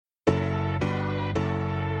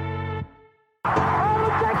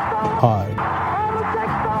Pod.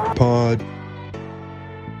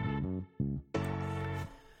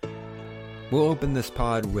 We'll open this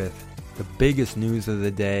pod with the biggest news of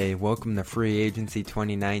the day. Welcome to Free Agency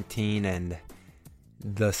 2019 and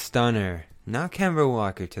the stunner, not Kemba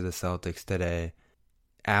Walker to the Celtics today.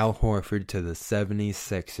 Al Horford to the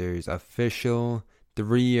 76ers. Official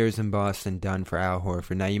 3 years in Boston done for Al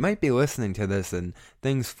Horford. Now you might be listening to this and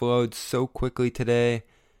things flowed so quickly today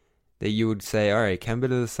that you would say, alright, Kemba to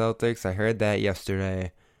the Celtics, I heard that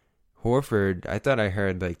yesterday. Horford, I thought I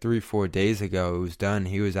heard like 3-4 days ago it was done,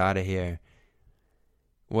 he was out of here.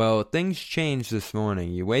 Well, things changed this morning.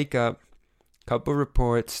 You wake up, a couple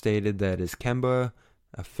reports stated that as Kemba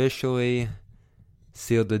officially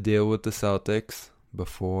sealed the deal with the Celtics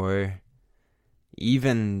before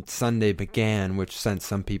even Sunday began, which sent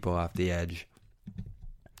some people off the edge.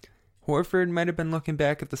 Horford might have been looking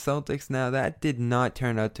back at the Celtics. Now, that did not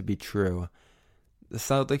turn out to be true. The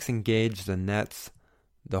Celtics engaged the Nets,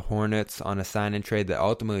 the Hornets on a sign and trade that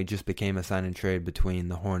ultimately just became a sign and trade between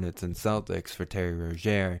the Hornets and Celtics for Terry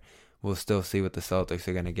Rozier. We'll still see what the Celtics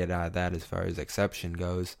are going to get out of that as far as exception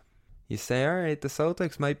goes. You say, alright, the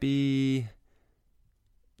Celtics might be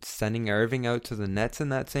sending Irving out to the Nets in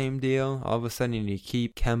that same deal. All of a sudden you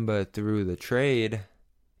keep Kemba through the trade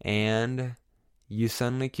and you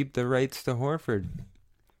suddenly keep the rights to Horford.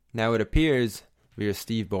 Now it appears via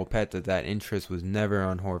Steve Bulpett that interest was never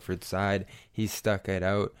on Horford's side. He stuck it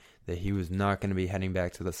out that he was not going to be heading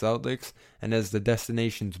back to the Celtics. And as the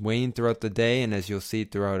destinations waned throughout the day, and as you'll see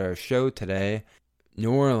throughout our show today,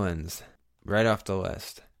 New Orleans, right off the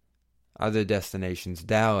list. Other destinations,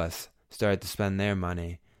 Dallas, started to spend their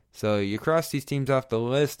money. So you cross these teams off the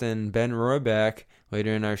list, and Ben Rohrbach,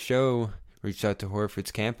 later in our show, reached out to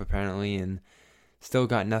Horford's camp apparently, and still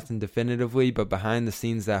got nothing definitively, but behind the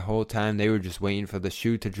scenes that whole time, they were just waiting for the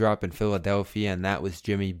shoe to drop in Philadelphia, and that was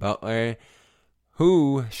Jimmy Butler,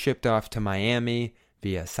 who shipped off to Miami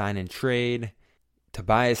via sign and trade.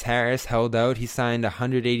 Tobias Harris held out. He signed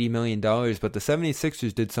 $180 million, but the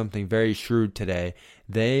 76ers did something very shrewd today.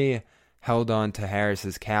 They held on to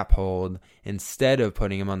Harris's cap hold instead of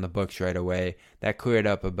putting him on the books right away. That cleared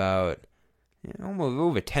up about almost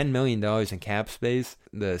over $10 million in cap space.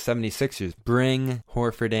 The 76ers bring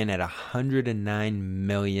Horford in at $109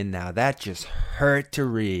 million. Now that just hurt to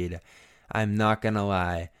read. I'm not going to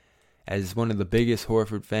lie. As one of the biggest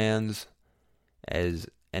Horford fans, as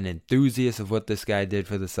an enthusiast of what this guy did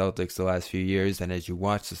for the Celtics the last few years, and as you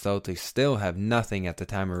watch the Celtics still have nothing at the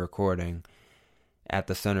time of recording at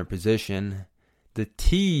the center position, the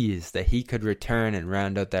tease that he could return and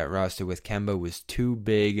round out that roster with Kemba was too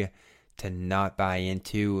big to not buy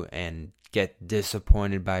into and get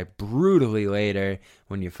disappointed by brutally later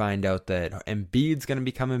when you find out that Embiid's going to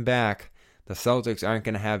be coming back. The Celtics aren't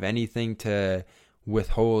going to have anything to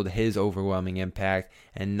withhold his overwhelming impact,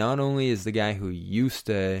 and not only is the guy who used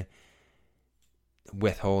to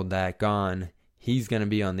withhold that gone, he's going to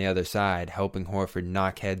be on the other side helping Horford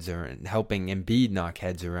knock heads around, helping Embiid knock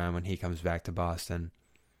heads around when he comes back to Boston.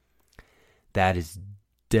 That is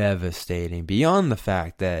devastating. Beyond the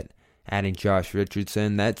fact that adding Josh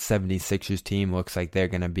Richardson, that 76ers team looks like they're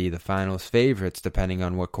going to be the finals favorites depending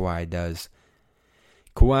on what Kawhi does.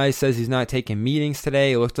 Kawhi says he's not taking meetings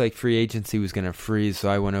today. It looked like free agency was going to freeze, so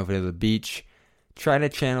I went over to the beach, try to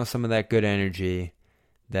channel some of that good energy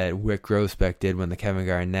that Wick Grossbeck did when the Kevin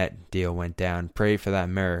Garnett deal went down. Pray for that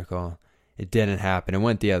miracle. It didn't happen. It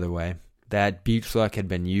went the other way. That beach luck had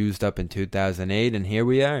been used up in 2008, and here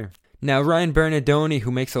we are. Now, Ryan Bernardoni, who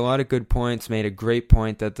makes a lot of good points, made a great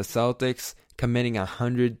point that the Celtics committing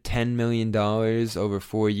 $110 million over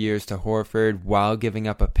 4 years to Horford while giving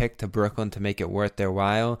up a pick to Brooklyn to make it worth their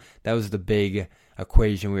while. That was the big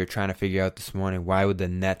equation we were trying to figure out this morning. Why would the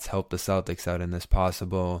Nets help the Celtics out in this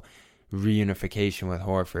possible reunification with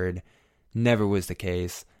Horford? Never was the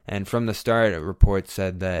case. And from the start, reports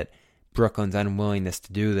said that Brooklyn's unwillingness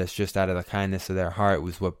to do this just out of the kindness of their heart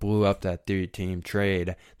was what blew up that three-team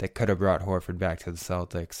trade that could have brought Horford back to the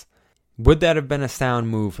Celtics. Would that have been a sound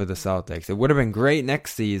move for the Celtics? It would have been great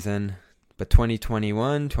next season, but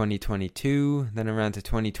 2021, 2022, then around to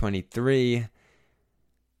 2023,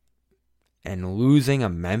 and losing a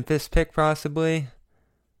Memphis pick possibly,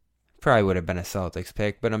 probably would have been a Celtics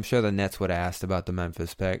pick, but I'm sure the Nets would have asked about the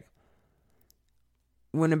Memphis pick.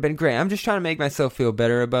 Wouldn't have been great. I'm just trying to make myself feel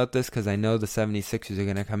better about this because I know the 76ers are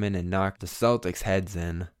going to come in and knock the Celtics' heads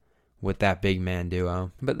in with that big man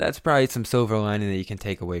duo. But that's probably some silver lining that you can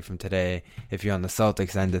take away from today if you're on the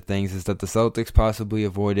Celtics end of things, is that the Celtics possibly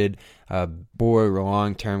avoided a poor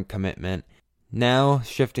long-term commitment. Now,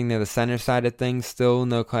 shifting to the center side of things, still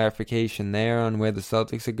no clarification there on where the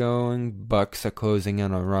Celtics are going. Bucks are closing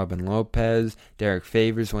in on Robin Lopez. Derek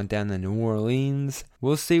Favors went down to New Orleans.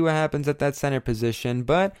 We'll see what happens at that center position,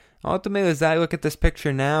 but ultimately, as I look at this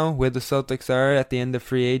picture now, where the Celtics are at the end of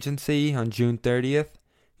free agency on June 30th,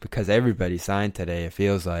 because everybody signed today, it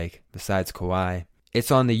feels like, besides Kawhi, it's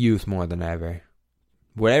on the youth more than ever.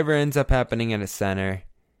 Whatever ends up happening at a center,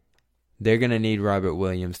 they're going to need Robert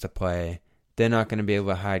Williams to play. They're not going to be able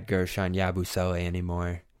to hide Gershon Yabusele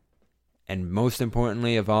anymore. And most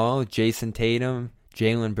importantly of all, Jason Tatum,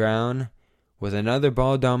 Jaylen Brown, with another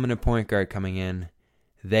ball-dominant point guard coming in,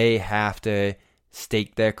 they have to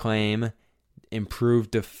stake their claim,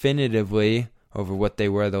 improve definitively over what they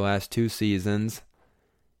were the last 2 seasons,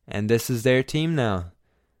 and this is their team now.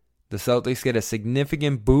 The Celtics get a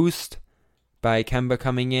significant boost by Kemba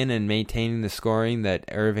coming in and maintaining the scoring that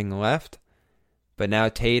Irving left. But now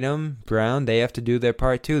Tatum, Brown, they have to do their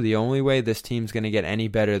part too. The only way this team's going to get any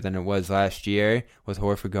better than it was last year, with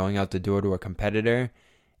Horford going out the door to a competitor,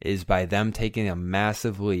 is by them taking a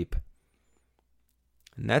massive leap.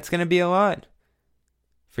 And that's going to be a lot.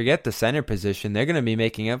 Forget the center position. They're going to be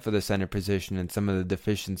making up for the center position and some of the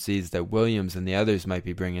deficiencies that Williams and the others might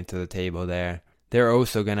be bringing to the table there. They're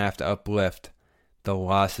also going to have to uplift the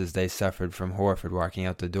losses they suffered from Horford walking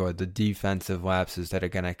out the door, the defensive lapses that are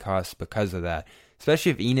going to cost because of that.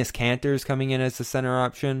 Especially if Enes Kanter is coming in as the center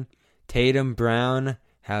option. Tatum, Brown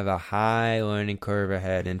have a high learning curve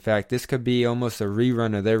ahead. In fact, this could be almost a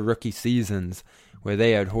rerun of their rookie seasons where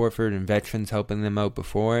they had Horford and veterans helping them out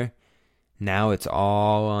before. Now it's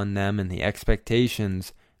all on them, and the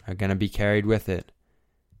expectations are going to be carried with it.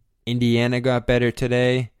 Indiana got better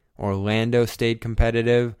today. Orlando stayed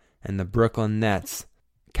competitive. And the Brooklyn Nets,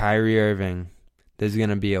 Kyrie Irving. There's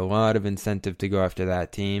going to be a lot of incentive to go after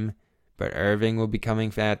that team. But Irving will be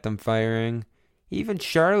coming at them firing. Even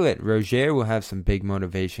Charlotte, Rozier will have some big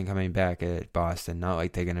motivation coming back at Boston. Not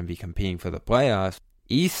like they're going to be competing for the playoffs.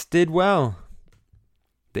 East did well.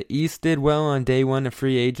 The East did well on day 1 of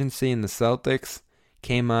free agency, and the Celtics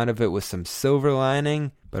came out of it with some silver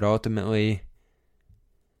lining. But ultimately,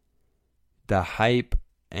 the hype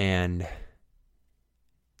and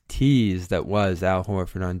tease that was Al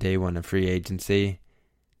Horford on day 1 of free agency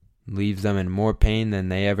leaves them in more pain than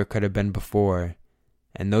they ever could have been before.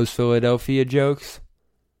 And those Philadelphia jokes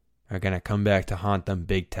are going to come back to haunt them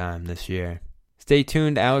big time this year. Stay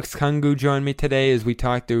tuned. Alex Kungu joined me today as we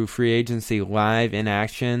talked through free agency live in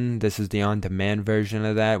action. This is the on-demand version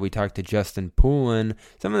of that. We talked to Justin Poulin.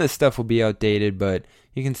 Some of this stuff will be outdated, but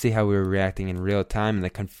you can see how we were reacting in real time and the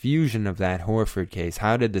confusion of that Horford case.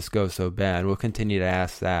 How did this go so bad? We'll continue to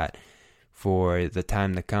ask that for the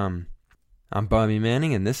time to come. I'm Bobby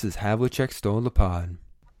Manning, and this is Havlicek Stole the Pod.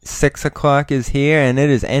 6 o'clock is here, and it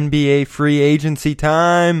is NBA free agency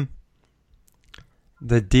time.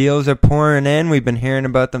 The deals are pouring in. We've been hearing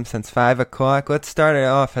about them since 5 o'clock. Let's start it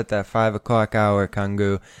off at that 5 o'clock hour,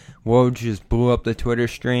 Kungu. Woj just blew up the Twitter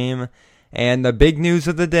stream. And the big news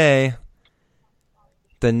of the day,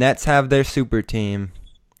 the Nets have their super team.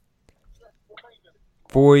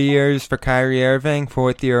 4 years for Kyrie Irving,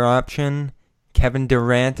 4th-year option. Kevin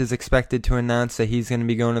Durant is expected to announce that he's going to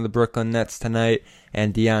be going to the Brooklyn Nets tonight,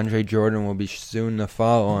 and DeAndre Jordan will be soon to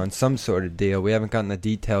follow on some sort of deal. We haven't gotten the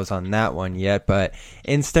details on that one yet, but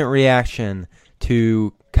instant reaction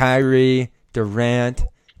to Kyrie, Durant,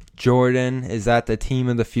 Jordan. Is that the team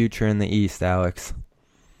of the future in the East, Alex?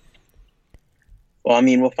 Well, I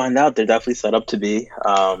mean, we'll find out. They're definitely set up to be.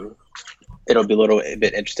 It'll be a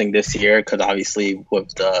bit interesting this year because obviously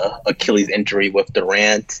with the Achilles injury with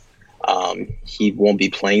Durant, he won't be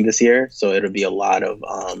playing this year. So it'll be a lot of,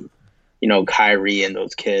 Kyrie and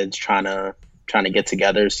those kids trying to get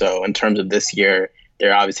together. So in terms of this year,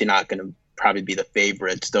 they're obviously not going to probably be the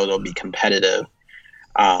favorites, though they'll be competitive.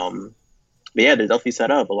 But yeah, they're definitely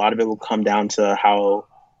set up. A lot of it will come down to how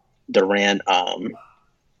Durant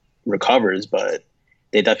recovers, but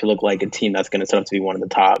they definitely look like a team that's going to set up to be one of the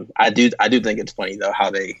top. I do think it's funny though how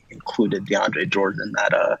they included DeAndre Jordan in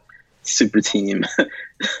that super team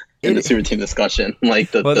in the super team discussion,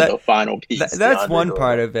 like the final piece. That's one Jordan.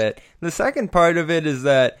 part of it. The second part of it is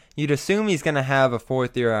that you'd assume he's going to have a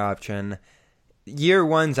 4th-year option. Year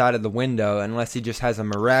 1's out of the window unless he just has a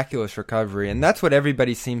miraculous recovery, and that's what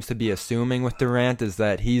everybody seems to be assuming with Durant, is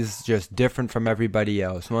that he's just different from everybody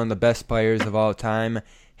else. One of the best players of all time.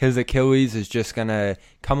 His Achilles is just going to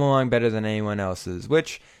come along better than anyone else's,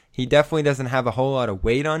 which he definitely doesn't have a whole lot of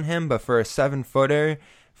weight on him, but for a 7-footer,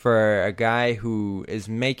 for a guy who is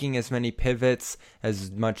making as many pivots, as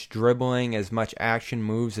much dribbling, as much action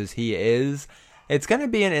moves as he is, It's going to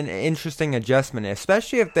be an interesting adjustment,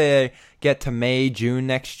 especially if they get to May, June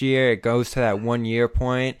next year. It goes to that 1 year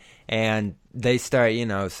point, and they start,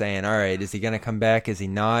 saying, all right, is he going to come back? Is he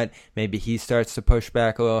not? Maybe he starts to push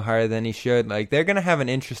back a little harder than he should. Like, they're going to have an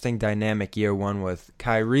interesting dynamic year one with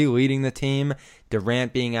Kyrie leading the team,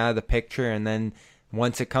 Durant being out of the picture, and then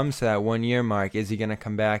once it comes to that 1 year mark, is he going to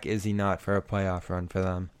come back? Is he not for a playoff run for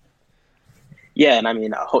them? Yeah,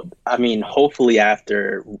 and hopefully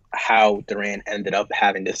after how Durant ended up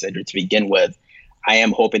having this injury to begin with, I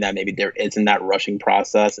am hoping that maybe there isn't that rushing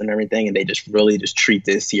process and everything, and they just really just treat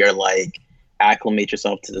this year like acclimate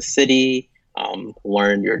yourself to the city,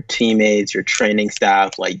 learn your teammates, your training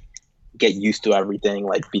staff, like get used to everything,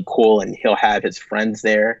 like be cool, and he'll have his friends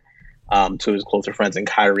there, two of his closer friends, and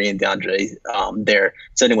Kyrie and DeAndre there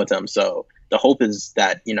sitting with him. So the hope is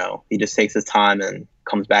that he just takes his time and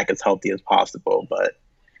comes back as healthy as possible. But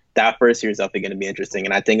that first year is definitely going to be interesting,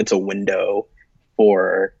 and I think it's a window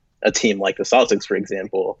for a team like the Celtics, for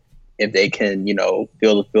example. If they can,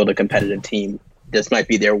 build a competitive team, this might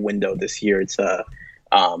be their window this year to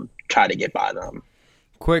try to get by them.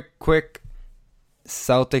 Quick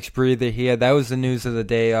Celtics breather here. That was the news of the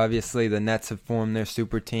day. Obviously, the Nets have formed their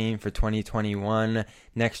super team for 2021.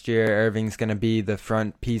 Next year, Irving's going to be the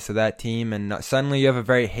front piece of that team, and suddenly you have a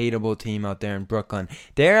very hateable team out there in Brooklyn.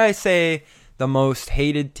 Dare I say, the most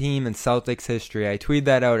hated team in Celtics history. I tweeted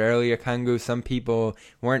that out earlier, Kangu. Some people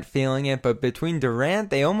weren't feeling it, but between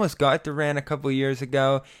Durant, they almost got Durant a couple years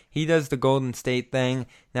ago. He does the Golden State thing.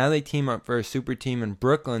 Now they team up for a super team in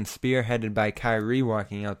Brooklyn, spearheaded by Kyrie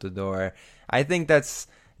walking out the door. I think that's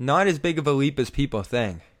not as big of a leap as people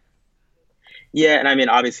think. Yeah, and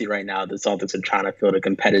obviously right now the Celtics are trying to field a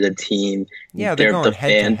competitive team. Yeah, they're going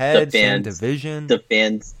head-to-head, same division. The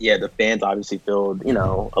fans obviously feel,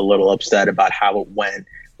 a little upset about how it went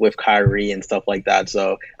with Kyrie and stuff like that.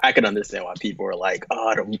 So I can understand why people are like,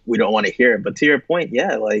 we don't want to hear it. But to your point,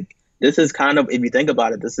 yeah, like this is kind of, if you think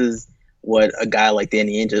about it, this is what a guy like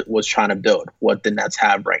Danny Ainge was trying to build, what the Nets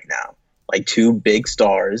have right now. Like two big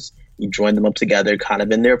stars, you join them up together kind of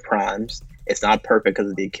in their primes. It's not perfect because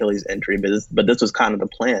of the Achilles injury, but this was kind of the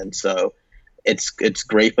plan. So it's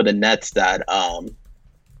great for the Nets that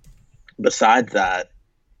besides that,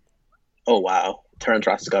 oh wow, Terrence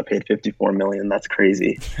Ross got paid $54 million. That's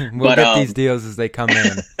crazy. We'll get these deals as they come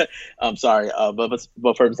in. I'm sorry, but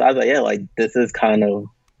for besides that, yeah, like this is kind of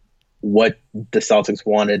what the Celtics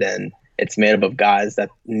wanted, and it's made up of guys that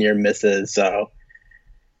near misses. So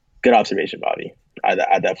good observation, Bobby. I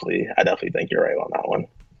definitely think you're right on that one.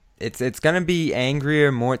 It's going to be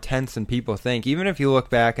angrier, more tense than people think. Even if you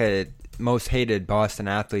look back at most hated Boston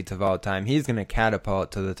athletes of all time, he's going to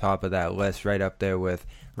catapult to the top of that list, right up there with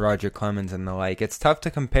Roger Clemens and the like. It's tough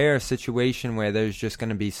to compare a situation where there's just going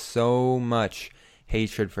to be so much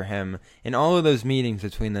hatred for him in all of those meetings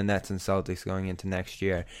between the Nets and Celtics going into next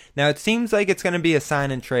year. Now, it seems like it's going to be a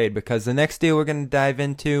sign and trade, because the next deal we're going to dive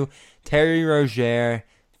into, Terry Rozier,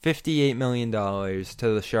 $58 million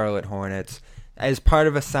to the Charlotte Hornets as part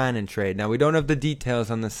of a sign and trade. Now, we don't have the details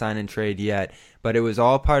on the sign and trade yet, but it was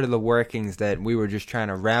all part of the workings that we were just trying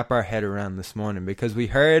to wrap our head around this morning, because we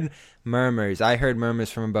heard murmurs. I heard murmurs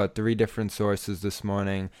from about 3 different sources this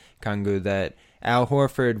morning, Kangu, that Al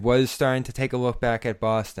Horford was starting to take a look back at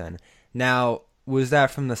Boston. Now, was that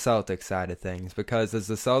from the Celtics side of things? Because as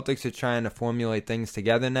the Celtics are trying to formulate things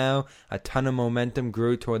together now, a ton of momentum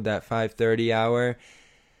grew toward that 5:30 hour.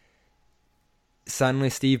 Suddenly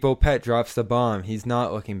Steve Beaupet drops the bomb. He's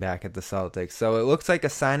not looking back at the Celtics. So it looks like a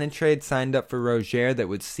sign and trade signed up for Rozier that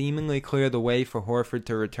would seemingly clear the way for Horford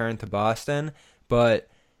to return to Boston. But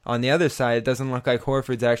on the other side, it doesn't look like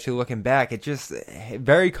Horford's actually looking back. It's just a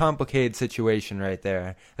very complicated situation right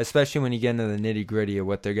there, especially when you get into the nitty-gritty of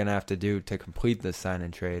what they're going to have to do to complete this sign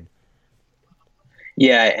and trade.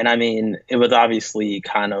 Yeah, and it was obviously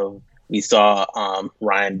kind of, we saw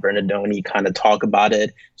Ryan Bernardoni kind of talk about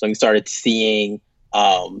it. So we started seeing,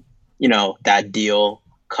 that deal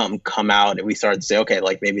come out, and we started to say, okay,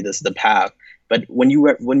 like maybe this is the path. But when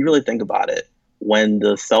you really think about it, when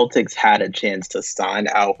the Celtics had a chance to sign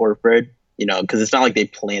Al Horford, because it's not like they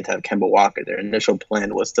planned to have Kemba Walker. Their initial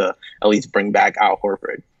plan was to at least bring back Al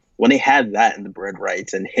Horford. When they had that in the bird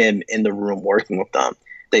rights and him in the room working with them,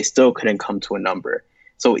 they still couldn't come to a number.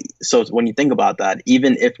 So when you think about that,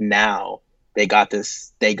 even if now they had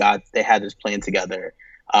this plan together,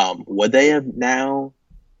 would they have now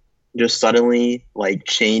just suddenly like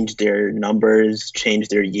changed their numbers, changed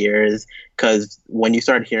their years? Because when you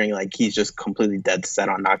start hearing like he's just completely dead set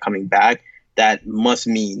on not coming back, that must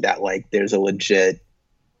mean that like there's a legit.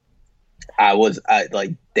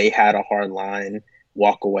 They had a hard line,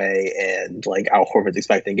 walk away, and like Al Horford's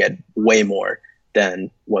expecting to get way more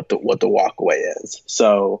than what the walkaway is.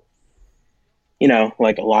 So,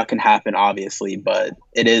 like a lot can happen, obviously, but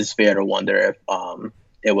it is fair to wonder if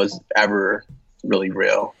it was ever really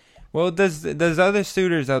real. Well, there's other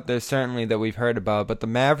suitors out there certainly that we've heard about, but the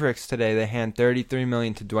Mavericks today, they hand $33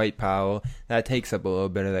 million to Dwight Powell. That takes up a little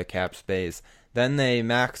bit of their cap space. Then they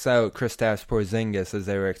max out Kristaps Porzingis as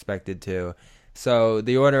they were expected to. So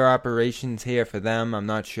the order of operations here for them, I'm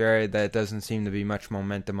not sure. That doesn't seem to be much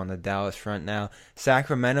momentum on the Dallas front now.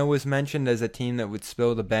 Sacramento was mentioned as a team that would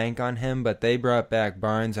spill the bank on him, but they brought back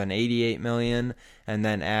Barnes on $88 million and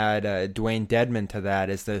then add Dwayne Dedmon to that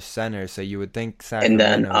as their center. So you would think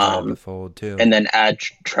Sacramento's out the fold too. And then add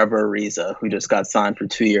Trevor Ariza, who just got signed for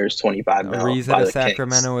 2 years, $25 million. Ariza to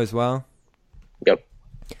Sacramento Kings as well? Yep.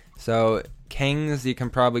 So Kings, you can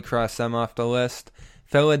probably cross them off the list.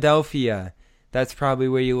 Philadelphia. That's probably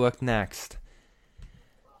where you look next.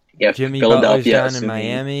 Yep. Jimmy Butler's down in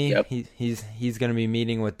Miami. Yep. He's going to be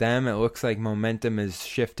meeting with them. It looks like momentum is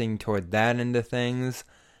shifting toward that end of things,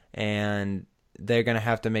 and they're going to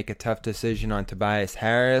have to make a tough decision on Tobias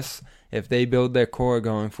Harris. If they build their core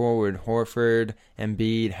going forward, Horford,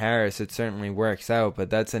 Embiid, Harris, it certainly works out, but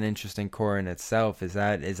that's an interesting core in itself. Is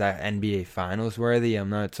that NBA Finals worthy? I'm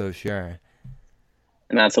not so sure.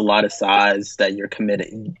 And that's a lot of size that you're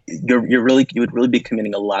committing. You would really be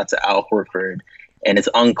committing a lot to Al Horford, and it's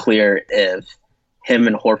unclear if him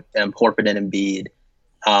and Horford and Embiid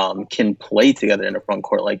can play together in the front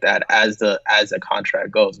court like that as the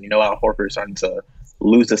contract goes. We know Al Horford's starting to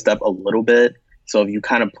lose a step a little bit, so if you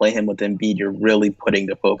kind of play him with Embiid, you're really putting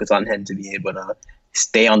the focus on him to be able to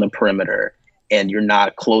stay on the perimeter, and you're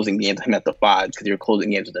not closing games with him at the 5 because you're closing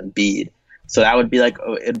games with Embiid. So that would be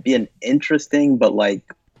it'd be an interesting but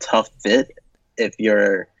tough fit if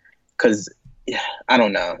you're, because I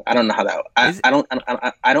don't know how that.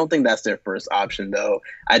 I don't think that's their first option though.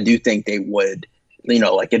 I do think they would,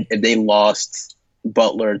 if they lost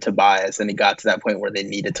Butler, Tobias, and it got to that point where they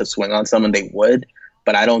needed to swing on someone, they would.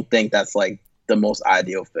 But I don't think that's the most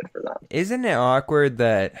ideal fit for them. Isn't it awkward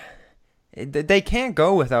that they can't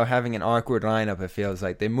go without having an awkward lineup? It feels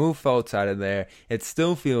like they move Fultz out of there. It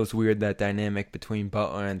still feels weird, that dynamic between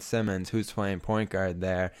Butler and Simmons, who's playing point guard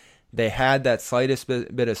there. They had that slightest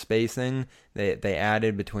bit of spacing. They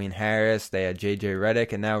added between Harris. They had J.J.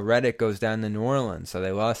 Redick, and now Redick goes down to New Orleans. So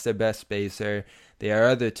they lost their best spacer. The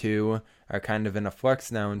other two are kind of in a flux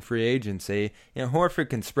now in free agency.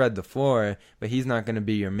 Horford can spread the floor, but he's not going to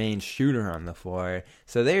be your main shooter on the floor.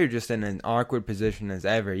 So they are just in an awkward position as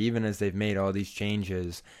ever, even as they've made all these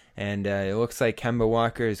changes. And it looks like Kemba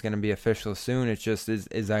Walker is going to be official soon. It's just, is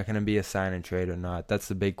that going to be a sign and trade or not? That's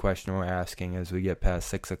the big question we're asking as we get past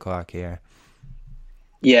 6 o'clock here.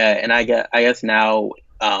 Yeah, and I guess now,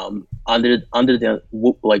 under the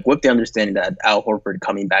with the understanding that Al Horford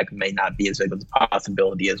coming back may not be as big of a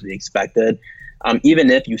possibility as we expected,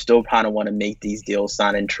 even if you still kind of want to make these deals,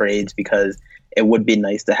 sign and trades, because it would be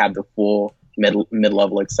nice to have the full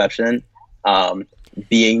mid-level exception.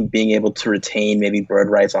 Being able to retain maybe bird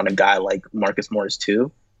rights on a guy like Marcus Morris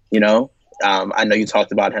too. I know you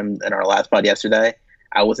talked about him in our last pod yesterday.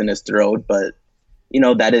 I wasn't as thrilled, but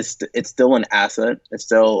it's still an asset. It's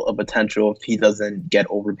still a potential if he doesn't get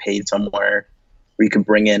overpaid somewhere, where you could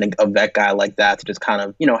bring in a vet guy like that to just kind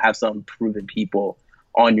of, have some proven people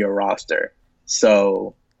on your roster.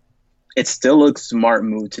 So it's still a smart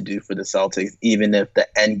move to do for the Celtics, even if the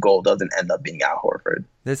end goal doesn't end up being Al Horford.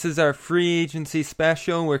 This is our free agency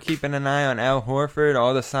special. We're keeping an eye on Al Horford.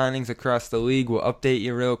 All the signings across the league. We'll update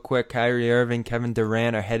you real quick. Kyrie Irving, Kevin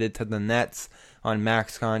Durant are headed to the Nets on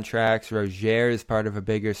max contracts. Rozier is part of a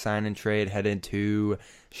bigger sign and trade headed to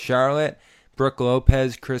Charlotte. Brook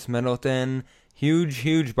Lopez, Chris Middleton.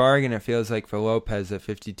 Huge bargain, it feels like, for Lopez at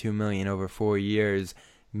 $52 million over 4 years.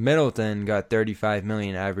 Middleton got $35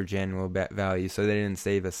 million average annual value, so they didn't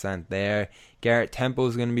save a cent there. Garrett Temple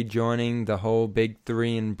is going to be joining the whole big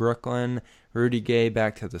three in Brooklyn. Rudy Gay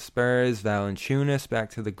back to the Spurs. Valanciunas back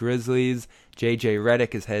to the Grizzlies. J.J.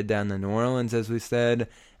 Redick is headed down to New Orleans, as we said.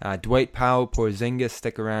 Dwight Powell, Porzingis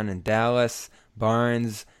stick around in Dallas.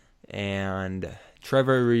 Barnes and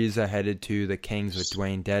Trevor Ariza headed to the Kings with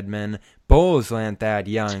Dwayne Dedmon. Bulls land Thad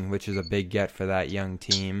Young, which is a big get for that young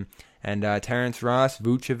team. And Terrence Ross,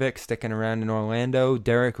 Vucevic sticking around in Orlando.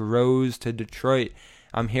 Derrick Rose to Detroit.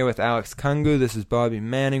 I'm here with Alex Kungu. This is Bobby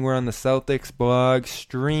Manning. We're on the Celtics blog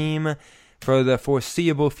stream for the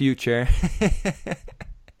foreseeable future.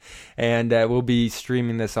 And we'll be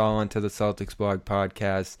streaming this all onto the Celtics blog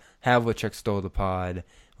podcast. Havlicek Stole the Pod,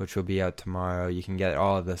 which will be out tomorrow. You can get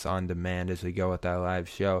all of this on demand as we go with our live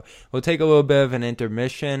show. We'll take a little bit of an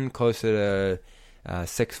intermission, closer to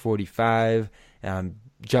 6:45.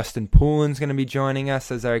 Justin Poolin's going to be joining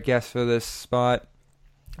us as our guest for this spot.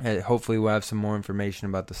 Hopefully we'll have some more information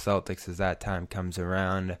about the Celtics as that time comes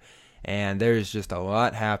around. And there's just a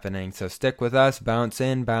lot happening. So stick with us, bounce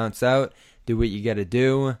in, bounce out, do what you got to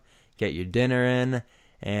do, get your dinner in,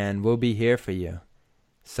 and we'll be here for you.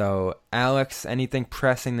 So, Alex, anything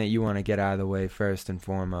pressing that you want to get out of the way first and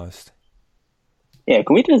foremost? Yeah,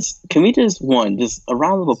 can we just a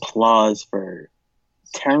round of applause for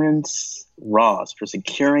Terrence Ross for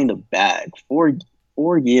securing the bag. 4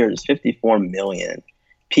 years, $54 million.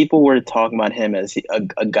 People were talking about him as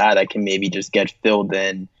a guy that can maybe just get filled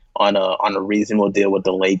in on a reasonable deal with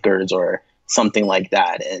the Lakers or something like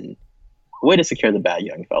that. And way to secure the bag,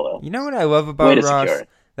 young fellow. You know what I love about Ross?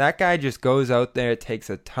 That guy just goes out there, takes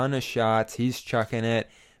a ton of shots, he's chucking it,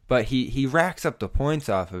 but he racks up the points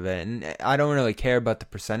off of it. And I don't really care about the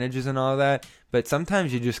percentages and all that, but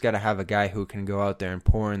sometimes you just got to have a guy who can go out there and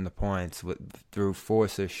pour in the points through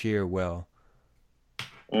force of sheer will.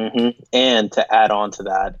 Mm-hmm. And to add on to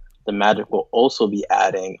that, the Magic will also be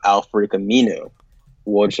adding Al-Farouq Aminu,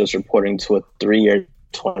 which is reporting to a 3-year,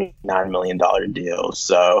 $29 million deal.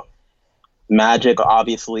 So Magic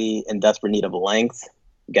obviously in desperate need of length.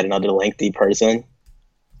 Get another lengthy person.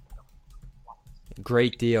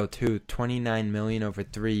 Great deal too. $29 million over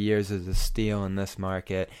 3 years is a steal in this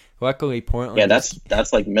market. Luckily, Portland. Yeah,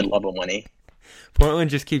 that's like mid-level money.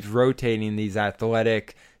 Portland just keeps rotating these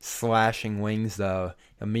athletic slashing wings though.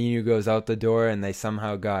 Aminu goes out the door, and they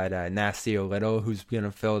somehow got Nasir Little, who's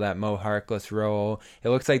gonna fill that Mo Harkless role. It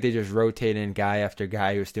looks like they just rotated guy after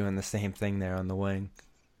guy who's doing the same thing there on the wing.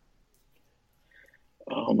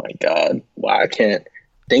 Oh my God! Wow, I can't.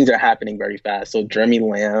 Things are happening very fast. So Jeremy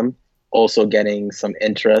Lamb also getting some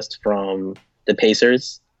interest from the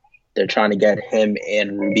Pacers. They're trying to get him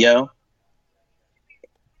and Rubio.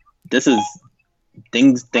 This is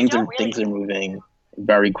things are moving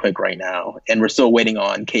very quick right now, and we're still waiting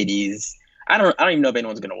on KD's. I don't even know if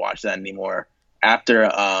anyone's gonna watch that anymore after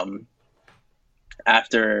it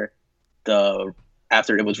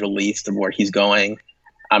was released of where he's going.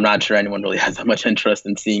 I'm not sure anyone really has that much interest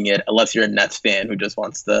in seeing it, unless you're a Nets fan who just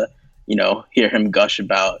wants to, hear him gush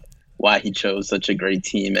about why he chose such a great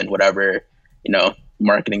team and whatever,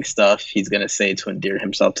 marketing stuff he's going to say to endear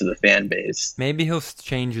himself to the fan base. Maybe he'll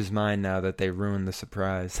change his mind now that they ruined the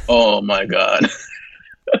surprise. Oh my God.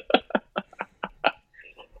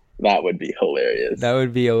 That would be hilarious. That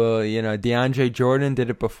would be a little, DeAndre Jordan did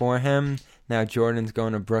it before him. Now Jordan's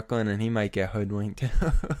going to Brooklyn and he might get hoodwinked.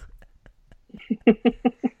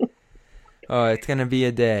 Oh, it's going to be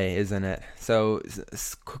a day, isn't it? So,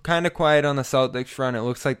 it's kind of quiet on the Celtics front. It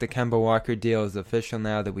looks like the Kemba Walker deal is official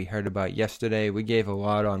now that we heard about yesterday. We gave a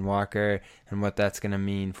lot on Walker and what that's going to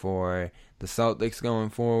mean for the Celtics going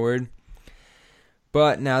forward.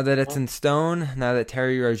 But now that it's in stone, now that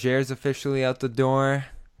Terry Rozier's officially out the door,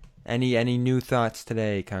 any new thoughts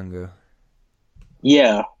today, Kangu?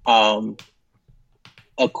 Yeah,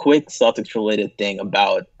 a quick Celtics-related thing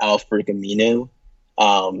about Al-Farouq Aminu.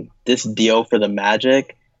 This deal for the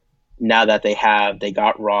Magic, now that they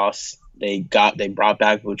got Ross, they brought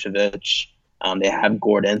back Vucevic, they have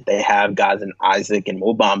Gordon, they have guys in Isaac and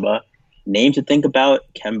Mo Bamba. Name to think about: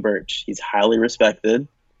 Kem Birch. He's highly respected.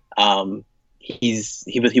 He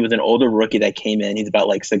was an older rookie that came in. He's about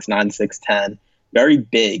like 6'9", 6'10", very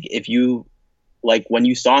big. If you when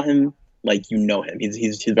you saw him, him.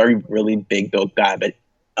 He's a very really big built guy, but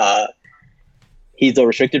he's a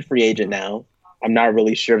restricted free agent now. I'm not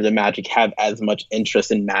really sure if the Magic have as much interest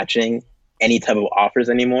in matching any type of offers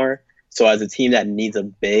anymore. So as a team that needs a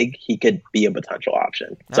big, he could be a potential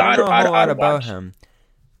option. So I don't know a whole lot about him.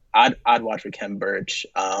 I'd watch for Kem Birch.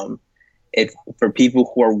 It's for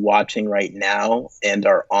people who are watching right now and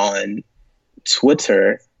are on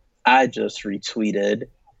Twitter. I just retweeted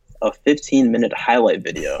a 15-minute highlight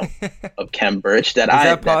video of Kem Birch that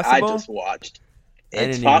I just watched. I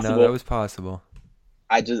didn't even know that was possible.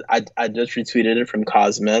 I just retweeted it from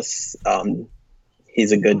Cosmos.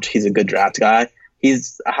 He's a good draft guy.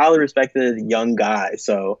 He's a highly respected young guy.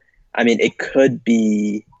 So I mean, it could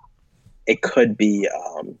be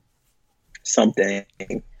something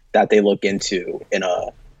that they look into in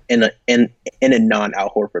a non-Al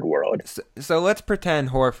Horford world. So let's pretend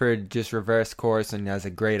Horford just reversed course and has a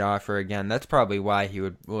great offer again. That's probably why he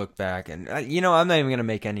would look back. And I'm not even going to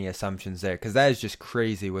make any assumptions there because that is just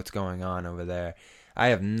crazy what's going on over there. I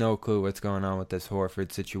have no clue what's going on with this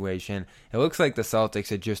Horford situation. It looks like the Celtics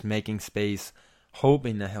are just making space,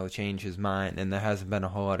 hoping that he'll change his mind, and there hasn't been a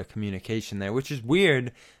whole lot of communication there, which is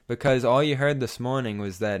weird because all you heard this morning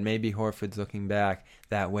was that maybe Horford's looking back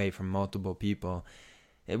that way from multiple people.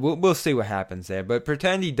 We'll see what happens there. But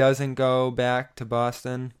pretend he doesn't go back to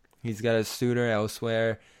Boston. He's got a suitor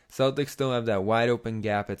elsewhere. Celtics still have that wide open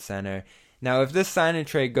gap at center. Now, if this sign and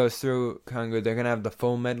trade goes through, Congo, they're going to have the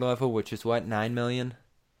full mid-level, which is what, $9 million?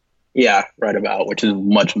 Yeah, right about, which is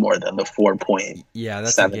much more than the 4.7 Yeah,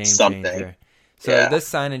 that's a game something. changer. So this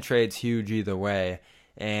sign and trade's huge either way.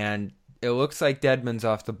 And it looks like Dedmon's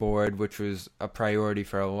off the board, which was a priority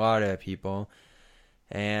for a lot of people.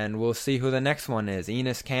 And we'll see who the next one is.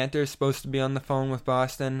 Enes Kanter is supposed to be on the phone with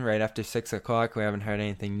Boston right after 6 o'clock. We haven't heard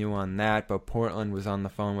anything new on that, but Portland was on the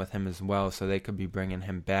phone with him as well, so they could be bringing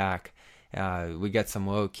him back. We got some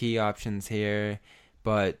low-key options here,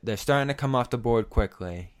 but they're starting to come off the board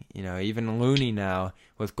quickly. You know, even Looney now,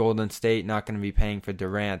 with Golden State not going to be paying for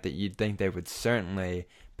Durant, that you'd think they would certainly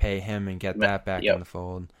pay him and get that back in the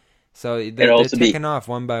fold. So they're taking off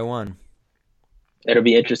one by one. It'll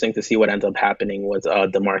be interesting to see what ends up happening with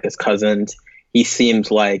DeMarcus Cousins. He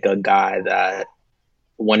seems like a guy that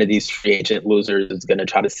one of these free agent losers is going to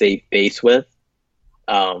try to save face with.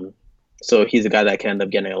 So he's a guy that can end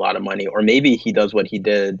up getting a lot of money. Or maybe he does what he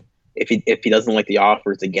did. If he doesn't like the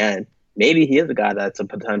offers again, maybe he is a guy that's a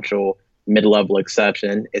potential mid-level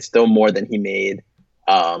exception. It's still more than he made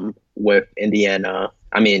with Indiana.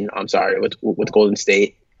 With Golden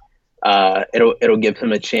State. It'll give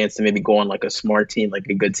him a chance to maybe go on like a smart team, like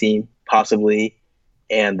a good team, possibly,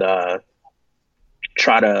 and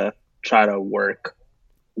try to work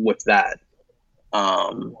with that.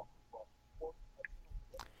 And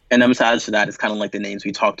then besides that, it's kind of like the names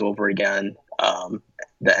we talked over again.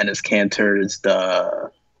 The Enes Kanters,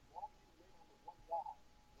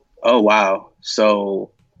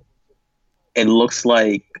 so it looks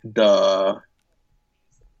like the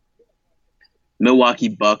Milwaukee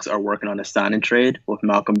Bucks are working on a sign and trade with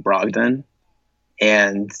Malcolm Brogdon,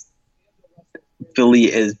 and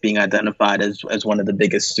Philly is being identified as one of the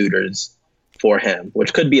biggest suitors for him,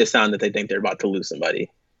 which could be a sign that they think they're about to lose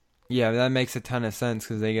somebody. Yeah, that makes a ton of sense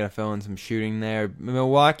because they got to fill in some shooting there.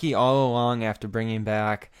 Milwaukee all along after bringing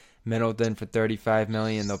back Middleton for $35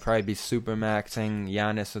 million, they'll probably be supermaxing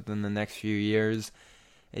Giannis within the next few years.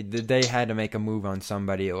 They had to make a move on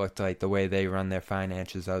somebody, it looked like, the way they run their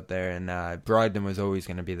finances out there. And Brogdon was always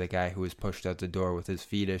going to be the guy who was pushed out the door with his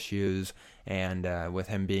feet issues and with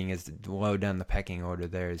him being as low down the pecking order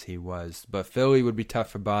there as he was. But Philly would be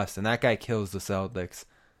tough for Boston. That guy kills the Celtics.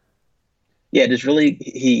 Yeah, just really,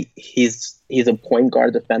 he's a point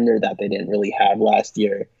guard defender that they didn't really have last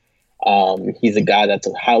year. He's a guy that's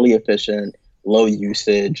highly efficient, low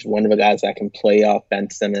usage, one of the guys that can play off Ben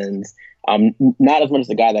Simmons. Not as much as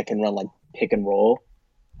the guy that can run like pick and roll.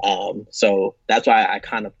 So that's why I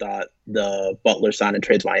kind of thought the Butler sign and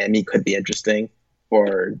trades Miami could be interesting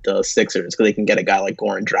for the Sixers because they can get a guy like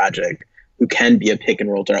Goran Dragic who can be a pick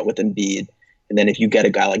and roll threat with Embiid. And then if you get a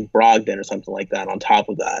guy like Brogdon or something like that on top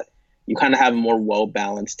of that, you kind of have a more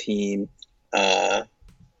well-balanced team,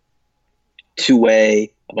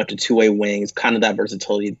 two-way, a bunch of two-way wings, kind of that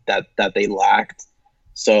versatility that they lacked.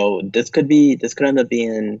 So this could end up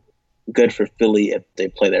being good for Philly if they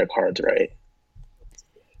play their cards right.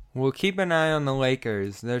 We'll keep an eye on the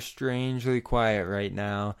Lakers. They're strangely quiet right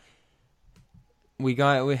now. We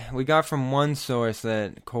got from one source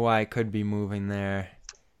that Kawhi could be moving there.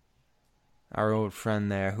 Our old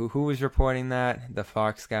friend there. Who was reporting that? The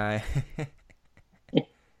Fox guy.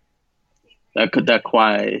 that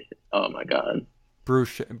Kawhi. Oh my God.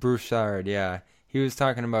 Broussard. Yeah, he was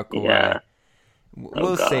talking about Kawhi. Yeah.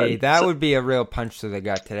 We'll see. That would be a real punch to the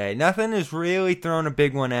gut today. Nothing has really thrown a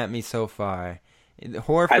big one at me so far.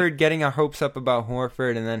 Horford, getting our hopes up about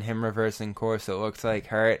Horford and then him reversing course, it looks like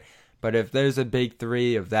hurt. But if there's a big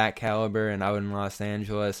three of that caliber and out in Los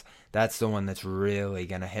Angeles, that's the one that's really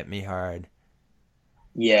going to hit me hard.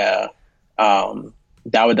 Yeah.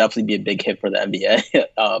 That would definitely be a big hit for the NBA.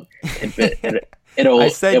 I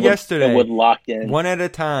said yesterday, it would lock in. One at a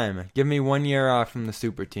time. Give me 1 year off from the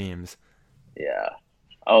super teams. Yeah.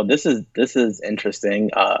 Oh, this is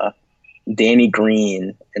interesting. Danny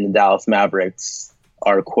Green and the Dallas Mavericks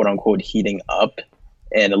are quote unquote heating up,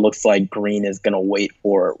 and it looks like Green is gonna wait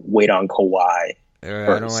on Kawhi.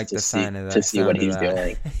 I don't like the sign of that. To see what he's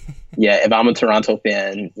doing. Yeah, if I'm a Toronto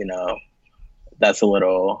fan, that's a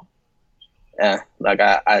little,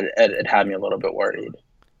 it had me a little bit worried.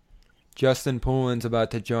 Justin Poolin's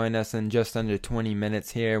about to join us in just under 20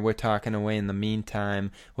 minutes here. We're talking away in the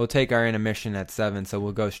meantime. We'll take our intermission at 7, so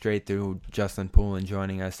we'll go straight through Justin Poulin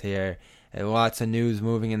joining us here. Lots of news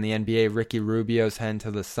moving in the NBA. Ricky Rubio's heading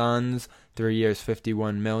to the Suns. 3 years,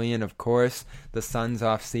 $51 million. Of course, the Suns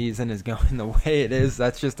off season is going the way it is.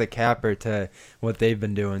 That's just a capper to what they've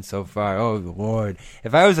been doing so far. Oh, Lord.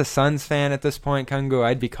 If I was a Suns fan at this point, Kungu,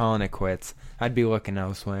 I'd be calling it quits. I'd be looking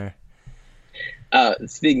elsewhere.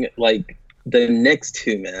 Speaking, like, the Knicks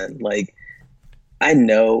too, man. Like, I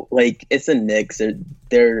know, like, it's the Knicks.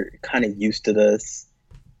 They're kind of used to this.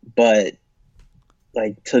 But,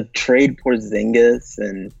 like, to trade Porzingis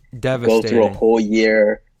and go through a whole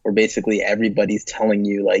year where basically everybody's telling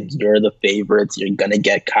you, like, you're the favorites, you're going to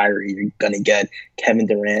get Kyrie, you're going to get Kevin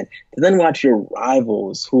Durant, to then watch your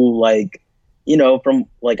rivals who, like, you know, from,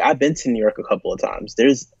 like, I've been to New York a couple of times.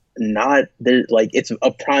 There's like, it's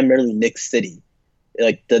a primarily Knicks city.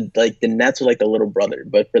 Like, the Nets are like the little brother.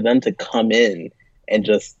 But for them to come in and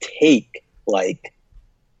just take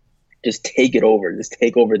it over, just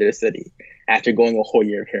take over their city after going a whole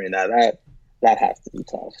year of hearing that has to be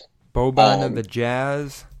tough. Boban of the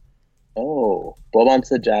Jazz. Oh, Boban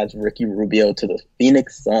to the Jazz, Ricky Rubio to the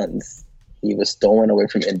Phoenix Suns. He was stolen away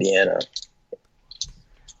from Indiana.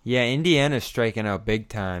 Yeah, Indiana's striking out big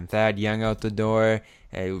time. Thad Young out the door.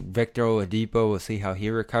 Victor Oladipo, we'll see how he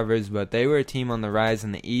recovers. But they were a team on the rise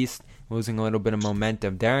in the East, losing a little bit of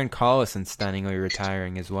momentum. Darren Collison stunningly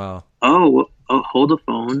retiring as well. Oh, hold the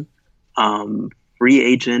phone. Free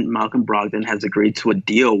agent Malcolm Brogdon has agreed to a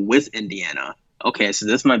deal with Indiana. Okay, so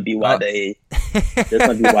this might be why they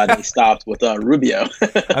stopped with Rubio.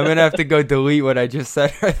 I'm gonna have to go delete what I just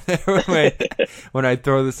said right there when I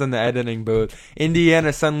throw this in the editing booth.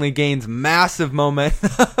 Indiana suddenly gains massive momentum.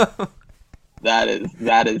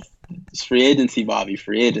 That is free agency, Bobby.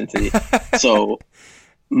 Free agency. So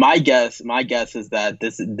my guess is that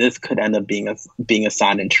this could end up being a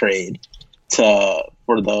sign and trade for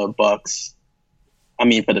the Bucks. I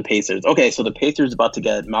mean, for the Pacers. Okay, so the Pacers about to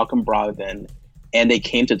get Malcolm Brogdon, and they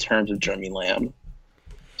came to terms with Jeremy Lamb.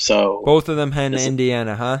 So both of them heading to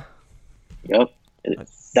Indiana, huh? Yep.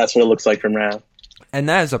 That's what it looks like from now. And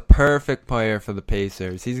that is a perfect player for the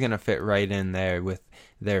Pacers. He's going to fit right in there with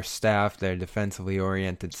their staff, their defensively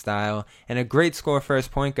oriented style, and a great score-first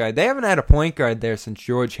point guard. They haven't had a point guard there since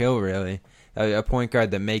George Hill, really. A point guard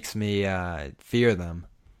that makes me fear them.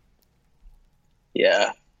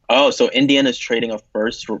 Yeah. Oh, so Indiana's trading a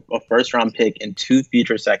first round pick and 2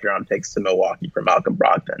 future second round picks to Milwaukee for Malcolm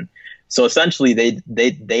Brogdon. So essentially, they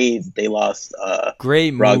lost.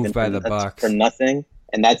 Great Brogdon move by the Bucks for nothing,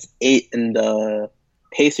 and that's 8. And the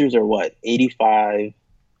Pacers are what, 85.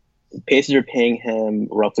 The Pacers are paying him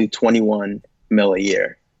roughly $21 million a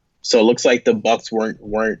year. So it looks like the Bucks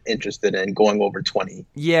weren't interested in going over 20.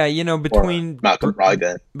 Yeah, you know, between Malcolm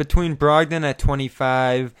Brogdon. Between Brogdon at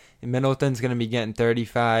 25, Middleton's going to be getting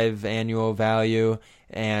 35 annual value,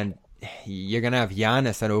 and you're going to have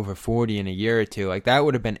Giannis at over 40 in a year or two. Like, that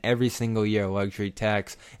would have been every single year luxury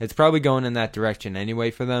tax. It's probably going in that direction anyway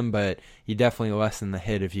for them, but you definitely lessen the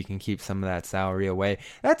hit if you can keep some of that salary away.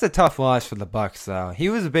 That's a tough loss for the Bucks, though. He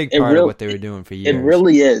was a big part of what they were doing for years. It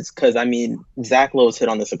really is, because, I mean, Zach Lowe's hit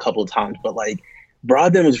on this a couple of times, but, like,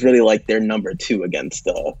 Brogdon was really, like, their number 2 against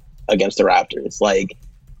the Raptors. Like,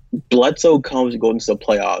 Bledsoe goes into the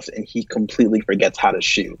playoffs, and he completely forgets how to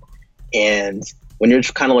shoot. And when you're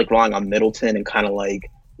just kind of like relying on Middleton and kind of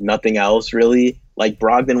like nothing else really, like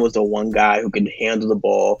Brogdon was the one guy who could handle the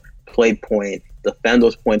ball, play point, defend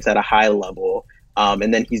those points at a high level,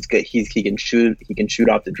 and then he's good. He can shoot. He can shoot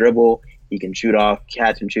off the dribble. He can shoot off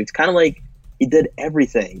catch and shoots. Kind of like he did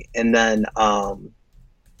everything. And then to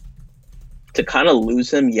kind of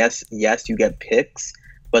lose him, yes, you get picks,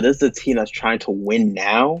 but this is a team that's trying to win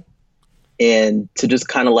now, and to just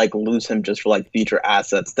kind of like lose him just for like future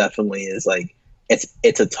assets definitely is like.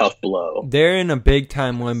 It's a tough blow. They're in a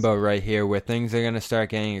big-time limbo right here where things are going to start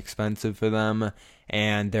getting expensive for them,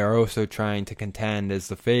 and they're also trying to contend as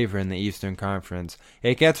the favorite in the Eastern Conference.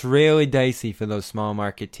 It gets really dicey for those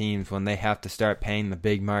small-market teams when they have to start paying the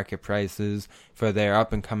big market prices for their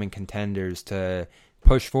up-and-coming contenders to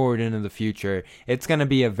push forward into the future. It's going to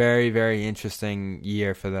be a very, very interesting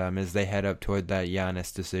year for them as they head up toward that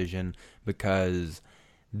Giannis decision, because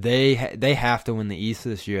They have to win the East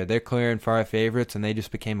this year. They're clear and far favorites, and they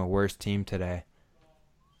just became a worse team today.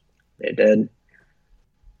 They did.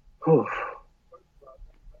 Whew.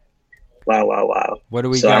 Wow. What do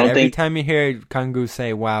we got? Every time you hear Kungu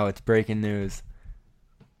say, wow, it's breaking news.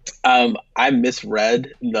 I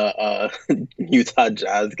misread the Utah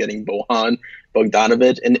Jazz getting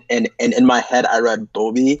Bogdanovic, and in my head I read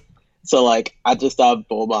Bobby. So, like, I just thought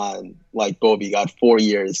Bobby got 4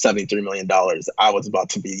 years, $73 million. I was about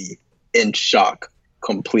to be in shock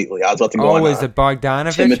completely. I was about to go on is it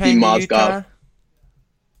Bogdanovic Timothy Mozgov?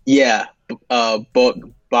 Yeah,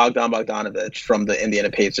 Bogdan Bogdanovic from the Indiana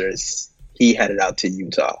Pacers. He headed out to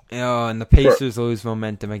Utah. Oh, and the Pacers lose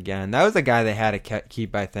momentum again. That was a guy they had to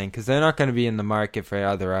keep, I think, because they're not going to be in the market for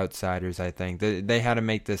other outsiders, I think. They had to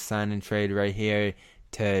make this sign and trade right here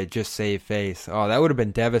to just save face. Oh, that would have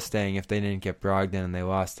been devastating if they didn't get Brogdon and they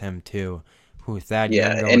lost him too. Who's that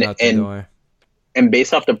young going out the door? And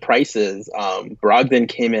based off the prices, Brogdon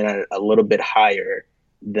came in at a little bit higher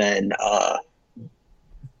than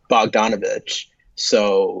Bogdanovic.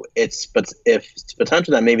 So it's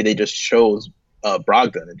potential that maybe they just chose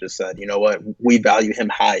Brogdon and just said, you know what, we value him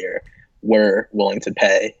higher. We're willing to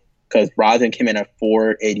pay, because Brogdon came in at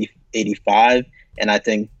 $485, and I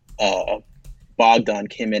think Bogdan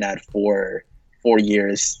came in at 4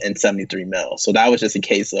 years and $73 million. So that was just a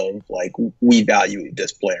case of like, we value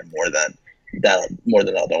this player more than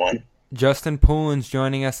the other one. Justin Poolin's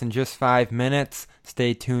joining us in just 5 minutes.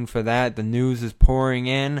 Stay tuned for that. The news is pouring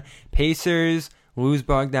in. Pacers lose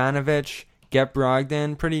Bogdanovic, get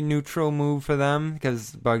Brogdon. Pretty neutral move for them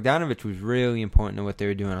because Bogdanovic was really important to what they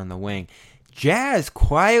were doing on the wing. Jazz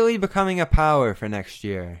quietly becoming a power for next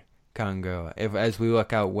year, Congo, as we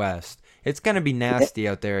look out west. It's going to be nasty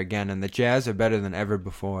out there again, and the Jazz are better than ever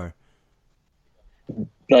before.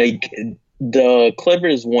 Like, the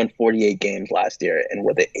Clippers won 48 games last year and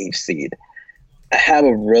were the 8th seed.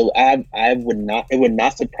 It would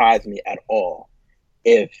not surprise me at all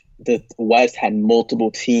if the West had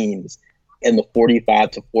multiple teams in the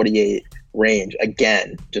 45 to 48 range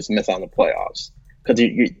again, just miss on the playoffs. Because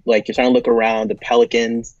you're trying to look around. The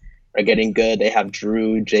Pelicans are getting good. They have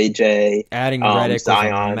Drew, JJ, adding Redick,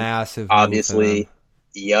 Zion, was a massive obviously.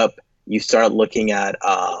 Yep. You start looking at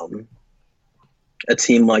a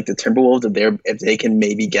team like the Timberwolves, if they can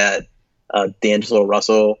maybe get D'Angelo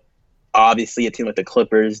Russell. Obviously, a team like the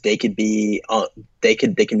Clippers, they could maybe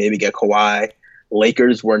get Kawhi.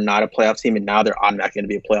 Lakers were not a playoff team, and now they're automatically going to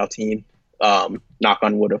be a playoff team. Knock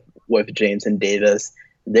on wood with James and Davis.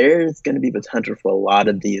 There's going to be potential for a lot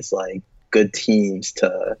of these like good teams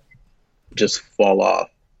to just fall off.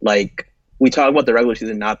 Like, we talk about the regular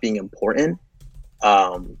season not being important,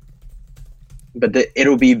 but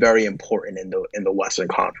it'll be very important in the Western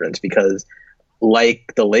Conference, because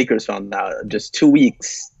like the Lakers found out, just 2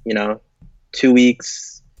 weeks, 2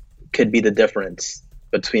 weeks could be the difference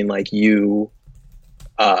between like you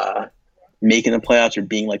making the playoffs or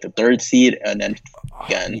being like the 3rd seed, and then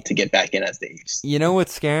again to get back in as the 8th. You know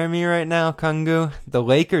what's scaring me right now, Kungu? The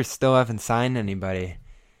Lakers still haven't signed anybody,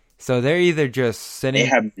 so they're either just sitting. They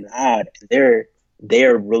have not. They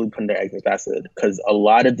are really putting their eggs in basket, because a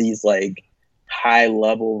lot of these like high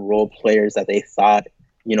level role players that they thought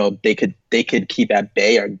they could keep at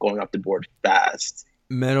bay are going off the board fast.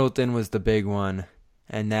 Middleton was the big one,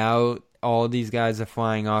 and now all these guys are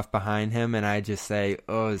flying off behind him, and I just say,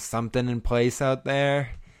 oh, is something in place out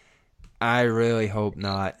there? I really hope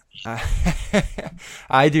not.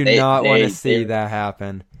 I do not want to see that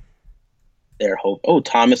happen. Their hope. Oh,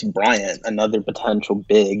 Thomas Bryant, another potential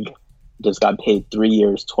big, just got paid 3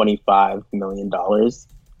 years, $25 million.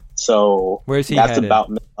 So where's he that's headed?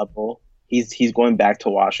 About mid-level. He's going back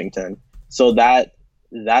to Washington. So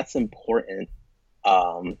that's important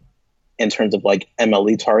in terms of like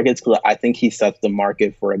MLE targets, because I think he sets the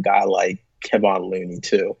market for a guy like Kevon Looney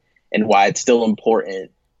too, and why it's still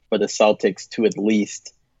important for the Celtics to at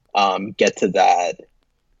least get to that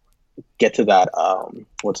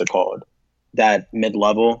what's it called, that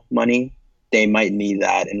mid-level money. They might need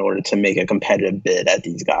that in order to make a competitive bid at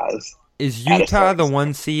these guys. Is Utah the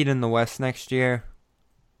 1 seed in the West next year?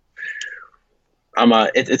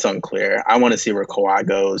 It's unclear. I want to see where Kawhi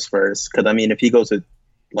goes first, because I mean, if he goes to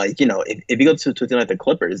if he goes to a team like the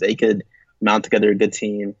Clippers, they could mount together a good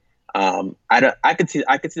team. I could see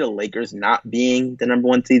the Lakers not being the number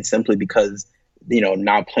 1 seed simply because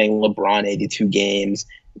not playing LeBron 82 games.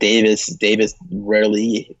 Davis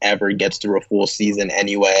rarely ever gets through a full season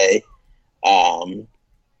anyway.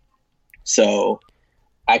 So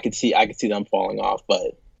I could see them falling off,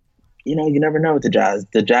 but you never know with the Jazz.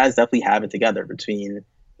 The Jazz definitely have it together between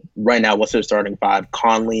right now. What's their starting 5?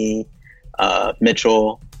 Conley,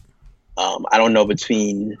 Mitchell. I don't know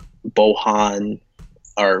between Bohan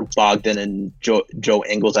or Bogdan and Joe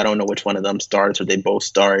Ingles. I don't know which one of them starts, or they both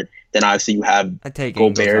start. Then obviously you have I take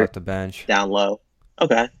Gobert off the bench down low.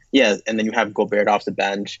 Okay, yeah, and then you have Gobert off the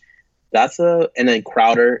bench. And then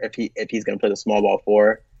Crowder if he's going to play the small ball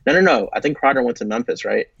 4. No. I think Crowder went to Memphis,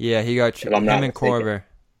 right? Yeah, he got him and Korver.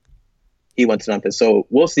 He went to Memphis, so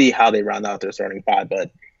we'll see how they round out their starting 5.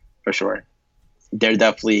 But for sure, they're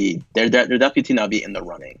definitely a team that'll be in the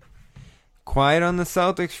running. quiet on the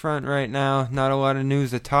Celtics front right now. Not a lot of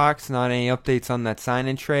news or talks, not any updates on that sign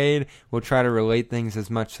and trade. We'll try to relate things as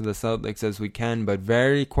much to the Celtics as we can, but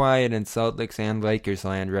very quiet in Celtics and Lakers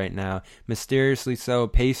land right now. Mysteriously so.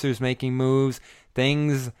 Pacers making moves.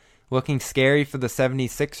 Things looking scary for the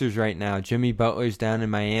 76ers right now. Jimmy Butler's down in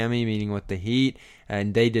Miami meeting with the Heat,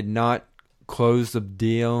 and they did not close the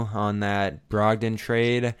deal on that Brogdon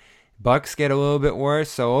trade. Bucks get a little bit worse,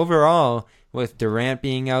 so overall, with Durant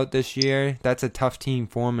being out this year, that's a tough team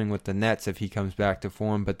forming with the Nets if he comes back to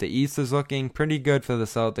form. But the East is looking pretty good for the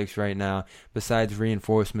Celtics right now, besides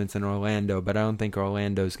reinforcements in Orlando. But I don't think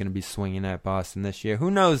Orlando's going to be swinging at Boston this year.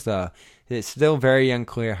 Who knows, though? It's still very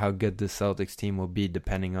unclear how good the Celtics team will be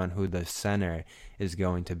depending on who the center is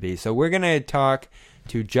going to be. So we're going to talk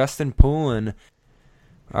to Justin Poulin.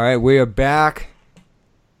 All right, we are back.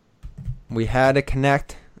 We had to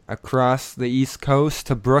connect across the East Coast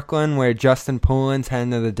to Brooklyn, where Justin Poulin's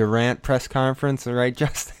heading to the Durant press conference. All right,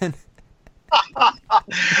 Justin?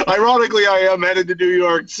 Ironically, I am headed to New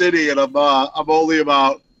York City, and I'm only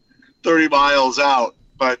about 30 miles out.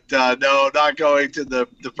 But no, not going to the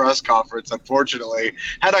press conference, unfortunately.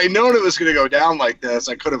 Had I known it was going to go down like this,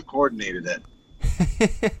 I could have coordinated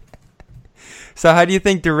it. So how do you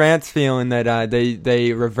think Durant's feeling that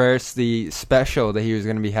they reversed the special that he was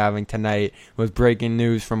going to be having tonight with breaking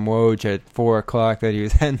news from Woj at 4 o'clock that he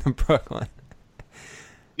was heading to Brooklyn?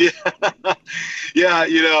 Yeah,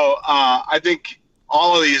 I think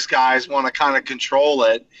all of these guys want to kind of control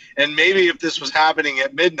it. And maybe if this was happening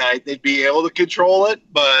at midnight, they'd be able to control it.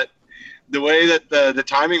 But the way that the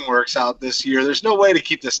timing works out this year, there's no way to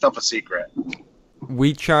keep this stuff a secret.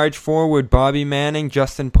 We charge forward Bobby Manning.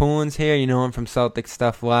 Justin Poulin's here. You know him from Celtic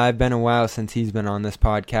Stuff Live. Been a while since he's been on this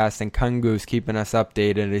podcast. And Kungu's keeping us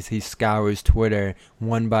updated as he scours Twitter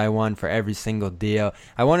one by one for every single deal.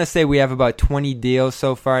 I want to say we have about 20 deals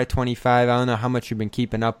so far, 25. I don't know how much you've been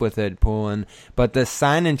keeping up with it, Poulin. But the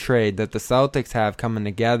sign and trade that the Celtics have coming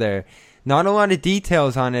together, not a lot of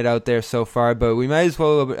details on it out there so far, but we might as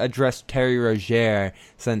well address Terry Rozier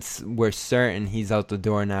since we're certain he's out the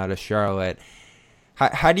door now to Charlotte.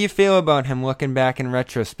 How do you feel about him looking back in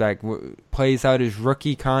retrospect? Plays out his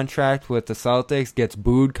rookie contract with the Celtics, gets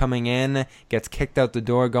booed coming in, gets kicked out the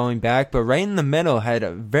door going back, but right in the middle had a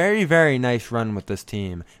very, very nice run with this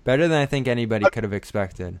team. Better than I think anybody could have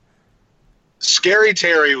expected. Scary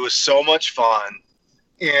Terry was so much fun.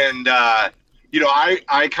 And, I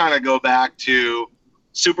kind of go back to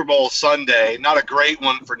Super Bowl Sunday. Not a great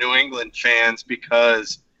one for New England fans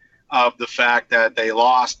because of the fact that they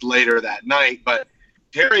lost later that night, but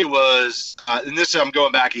Terry was, and this I'm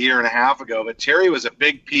going back a year and a half ago, but Terry was a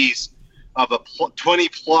big piece of a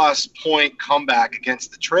 20-plus point comeback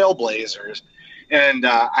against the Trailblazers. And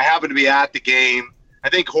I happened to be at the game. I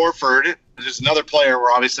think Horford, which is another player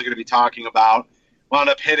we're obviously going to be talking about, wound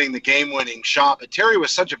up hitting the game-winning shot. But Terry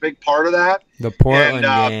was such a big part of that. The Portland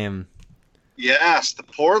game. Yes, the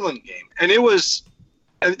Portland game. And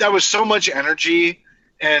that was so much energy,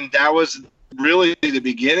 and that was really the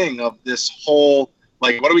beginning of this whole,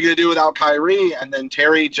 like, what are we going to do without Kyrie? And then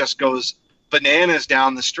Terry just goes bananas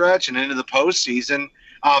down the stretch and into the postseason.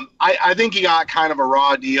 I think he got kind of a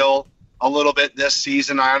raw deal a little bit this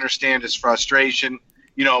season. I understand his frustration.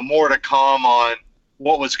 More to come on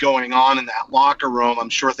what was going on in that locker room. I'm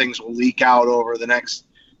sure things will leak out over the next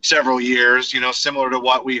several years, similar to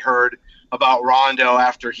what we heard about Rondo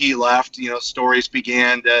after he left. Stories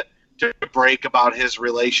began to break about his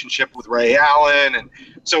relationship with Ray Allen. And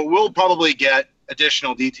so we'll probably get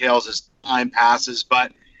additional details as time passes,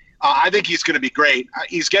 but I think he's going to be great.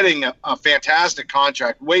 He's getting a fantastic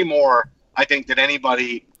contract, way more, I think, than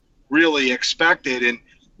anybody really expected. And,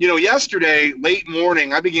 yesterday, late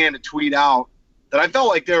morning, I began to tweet out that I felt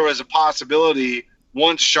like there was a possibility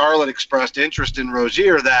once Charlotte expressed interest in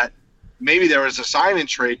Rozier that maybe there was a sign and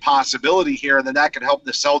trade possibility here, and then that could help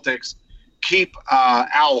the Celtics keep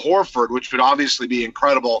Al Horford, which would obviously be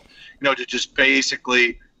incredible, to just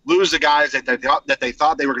basically lose the guys that they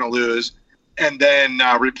thought they were going to lose, and then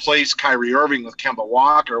replace Kyrie Irving with Kemba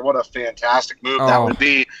Walker. What a fantastic move that would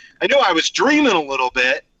be. I know I was dreaming a little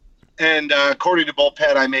bit, and according to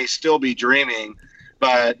Bullpen, I may still be dreaming,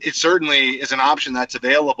 but it certainly is an option that's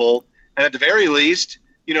available. And at the very least,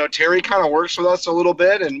 Terry kind of works with us a little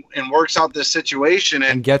bit and works out this situation.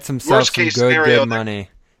 And gets himself some good money.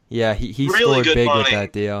 Yeah, he really scored big money with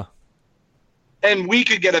that deal. And we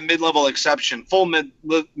could get a mid-level exception, full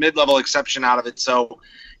mid-level exception out of it. So,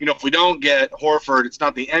 if we don't get Horford, it's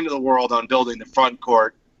not the end of the world on building the front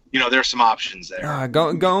court. there's some options there.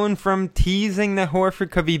 Going from teasing that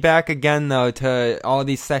Horford could be back again, though, to all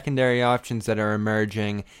these secondary options that are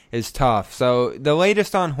emerging is tough. So the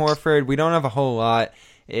latest on Horford, we don't have a whole lot.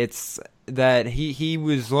 It's that he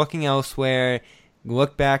was looking elsewhere,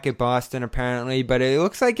 looked back at Boston apparently, but it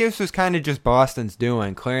looks like this was kind of just Boston's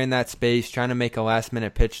doing, clearing that space, trying to make a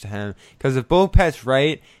last-minute pitch to him. Because if Bullpet's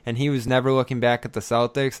right, and he was never looking back at the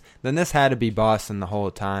Celtics, then this had to be Boston the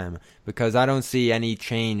whole time. Because I don't see any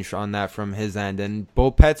change on that from his end. And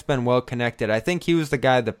Bullpet's been well connected. I think he was the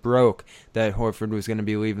guy that broke that Horford was going to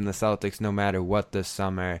be leaving the Celtics no matter what this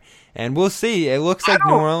summer. And we'll see. It looks like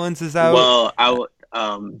New Orleans is out. Well,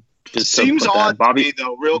 just seems odd to me,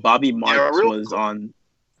 though. Bobby Marks was on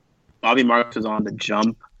the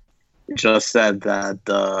Jump. Just said that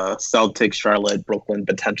the Celtics, Charlotte, Brooklyn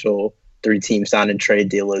potential 3-team sign and trade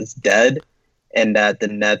deal is dead, and that the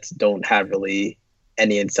Nets don't have really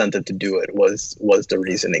any incentive to do it. Was the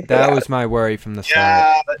reasoning? That was my worry from the start.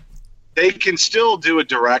 Yeah, but they can still do a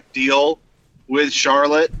direct deal with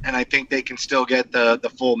Charlotte, and I think they can still get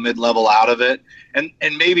the full mid-level out of it. And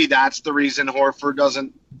maybe that's the reason Horford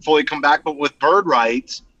doesn't fully come back. But with bird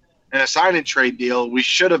rights and a sign and trade deal, we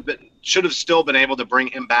should have still been able to bring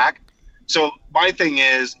him back. So my thing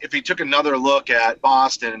is, if he took another look at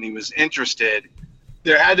Boston and he was interested,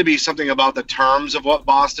 there had to be something about the terms of what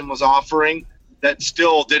Boston was offering that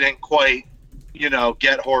still didn't quite,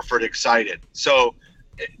 get Horford excited. So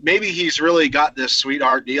maybe he's really got this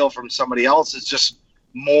sweetheart deal from somebody else. It's just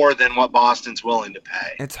more than what Boston's willing to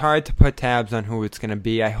pay. It's hard to put tabs on who it's going to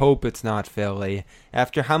be. I hope it's not Philly.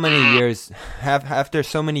 After how many years, after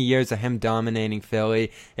so many years of him dominating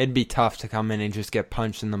Philly, it'd be tough to come in and just get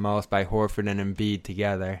punched in the mouth by Horford and Embiid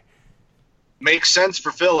together. Makes sense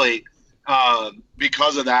for Philly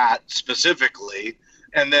because of that specifically.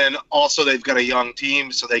 And then also they've got a young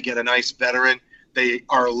team, so they get a nice veteran. They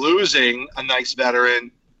are losing a nice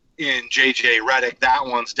veteran in J.J. Redick. That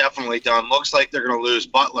one's definitely done. Looks like they're going to lose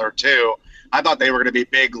Butler, too. I thought they were going to be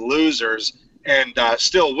big losers and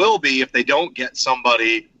still will be if they don't get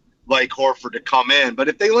somebody like Horford to come in. But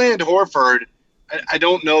if they land Horford, I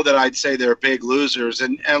don't know that I'd say they're big losers.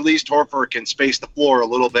 And at least Horford can space the floor a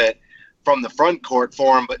little bit from the front court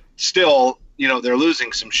for him. But still, they're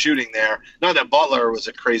losing some shooting there. Not that Butler was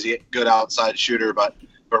a crazy good outside shooter, but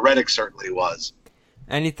Redick certainly was.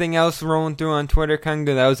 Anything else rolling through on Twitter,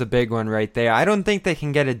 Kunga? That was a big one right there. I don't think they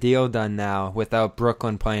can get a deal done now without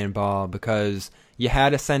Brooklyn playing ball because you had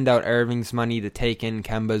to send out Irving's money to take in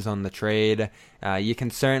Kemba's on the trade. You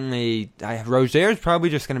can certainly... Rozier's probably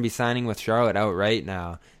just going to be signing with Charlotte outright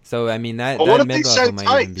now. So, I mean, that mid-level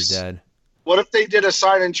might even be dead. What if they did a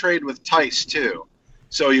sign and trade with Tice, too?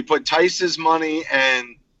 So you put Tice's money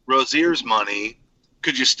and Rozier's money...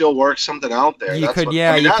 Could you still work something out there? You could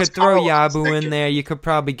throw Yabu in there. You could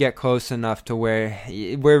probably get close enough to where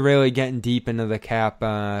we're really getting deep into the cap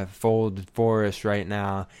fold for us right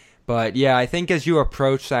now. But yeah, I think as you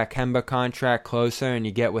approach that Kemba contract closer and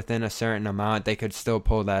you get within a certain amount, they could still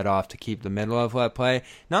pull that off to keep the mid-level at play.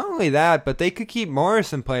 Not only that, but they could keep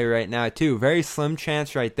Morris in play right now too. Very slim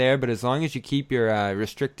chance right there, but as long as you keep your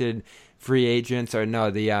restricted free agents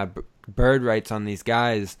bird rights on these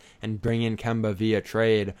guys and bring in Kemba via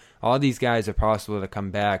trade, all these guys are possible to come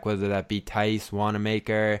back, whether that be Tice,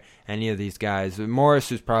 Wanamaker, any of these guys.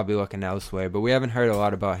 Morris is probably looking elsewhere, but we haven't heard a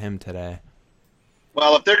lot about him today.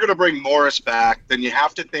 Well, if they're going to bring Morris back, then you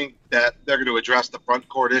have to think that they're going to address the front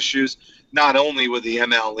court issues, not only with the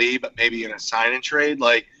MLE, but maybe in a sign and trade.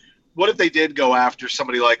 Like, what if they did go after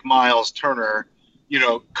somebody like Miles Turner?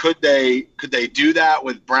 Could they do that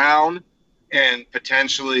with Brown? And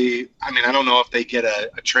potentially, I don't know if they get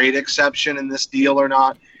a trade exception in this deal or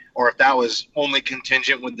not, or if that was only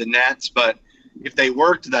contingent with the Nets. But if they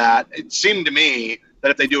worked that, it seemed to me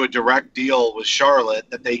that if they do a direct deal with Charlotte,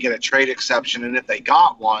 that they get a trade exception. And if they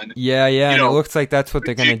got one, and it looks like that's what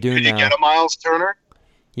they're going to do now. Can you get a Miles Turner?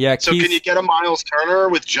 Yeah. So can you get a Miles Turner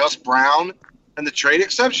with just Brown and the trade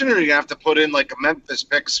exception, or are you going to have to put in like a Memphis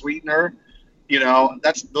pick sweetener?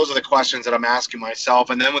 Those are the questions that I'm asking myself.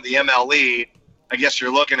 And then with the MLE, I guess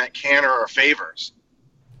you're looking at Canner or Favors.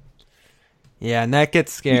 Yeah, and that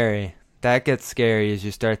gets scary. That gets scary as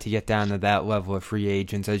you start to get down to that level of free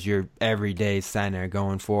agents as your everyday center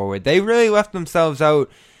going forward. They really left themselves out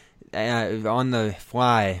on the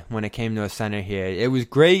fly when it came to a center here. It was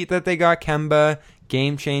great that they got Kemba,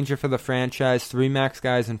 game changer for the franchise, 3 max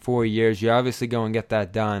guys in 4 years. You obviously go and get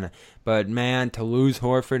that done. But, man, to lose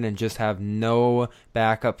Horford and just have no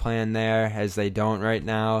backup plan there, as they don't right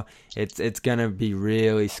now, it's going to be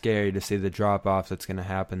really scary to see the drop-off that's going to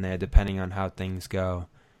happen there, depending on how things go.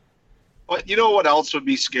 But you know what else would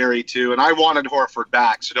be scary too? And I wanted Horford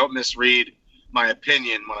back, so don't misread my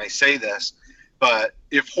opinion when I say this. But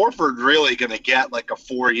if Horford really going to get like a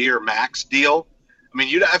 4-year max deal, I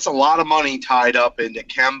mean, that's a lot of money tied up into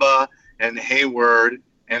Kemba and Hayward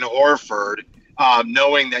and Horford,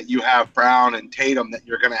 knowing that you have Brown and Tatum that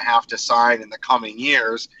you're going to have to sign in the coming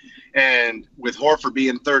years. And with Horford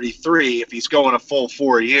being 33, if he's going a full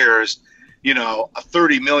 4 years, a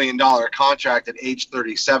 $30 million contract at age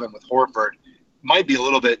 37 with Horford might be a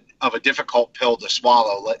little bit of a difficult pill to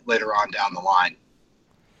swallow later on down the line.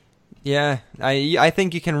 Yeah, I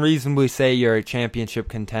think you can reasonably say you're a championship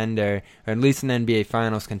contender, or at least an NBA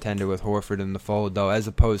Finals contender with Horford in the fold, though, as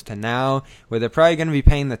opposed to now, where they're probably going to be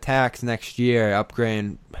paying the tax next year,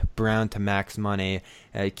 upgrading Brown to max money,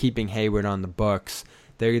 keeping Hayward on the books.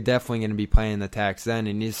 They're definitely going to be paying the tax then,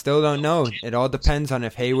 and you still don't know. It all depends on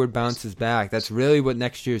if Hayward bounces back. That's really what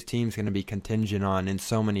next year's team's going to be contingent on in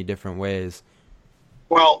so many different ways.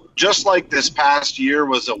 Well, just like this past year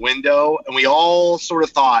was a window, and we all sort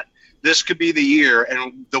of thought this could be the year,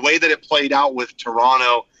 and the way that it played out with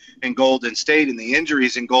Toronto and Golden State and the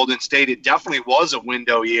injuries in Golden State, it definitely was a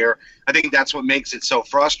window year. I think that's what makes it so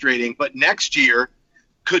frustrating. But next year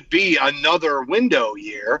could be another window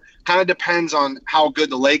year. Kind of depends on how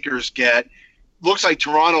good the Lakers get. Looks like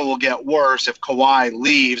Toronto will get worse if Kawhi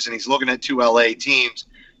leaves, and he's looking at 2 LA teams.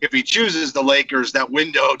 If he chooses the Lakers, that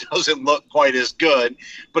window doesn't look quite as good.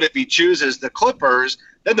 But if he chooses the Clippers,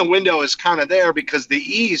 then the window is kind of there, because the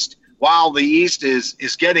East, while the East is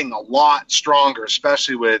getting a lot stronger,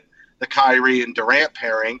 especially with the Kyrie and Durant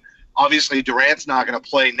pairing, obviously Durant's not going to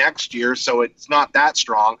play next year, so it's not that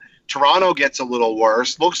strong. Toronto gets a little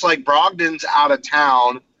worse. Looks like Brogdon's out of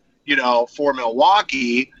town, for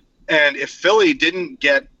Milwaukee. And if Philly didn't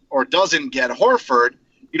get or doesn't get Horford,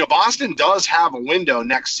 Boston does have a window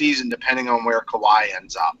next season depending on where Kawhi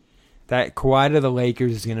ends up. That Kawhi to the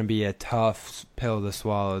Lakers is going to be a tough pill to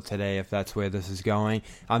swallow today if that's where this is going.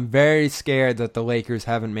 I'm very scared that the Lakers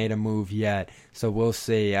haven't made a move yet, so we'll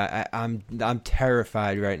see. I'm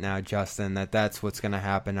terrified right now, Justin, that's what's going to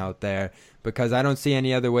happen out there, because I don't see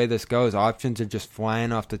any other way this goes. Options are just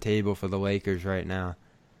flying off the table for the Lakers right now.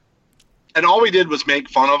 And all we did was make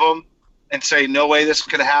fun of them and say, no way this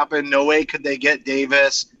could happen. No way could they get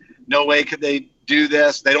Davis. No way could they do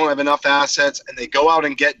this. They don't have enough assets, and they go out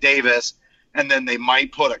and get Davis, and then they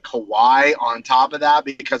might put a Kawhi on top of that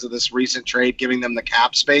because of this recent trade giving them the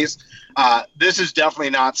cap space. This is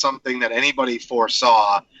definitely not something that anybody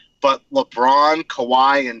foresaw, but LeBron,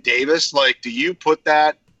 Kawhi, and Davis, do you put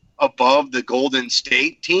that above the Golden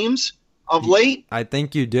State teams of late? I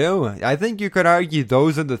think you do. I think you could argue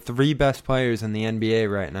those are the 3 best players in the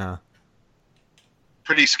NBA right now.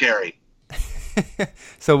 Pretty scary.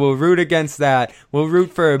 So we'll root against that. We'll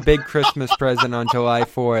root for a big Christmas present on July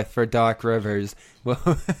 4th for Doc Rivers.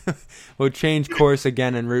 We'll change course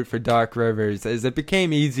again and root for Doc Rivers, as it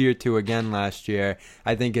became easier to again last year.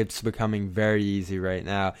 I think it's becoming very easy right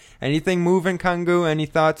now. Anything moving, Kangu? Any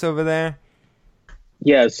thoughts over there?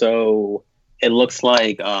 Yeah, so it looks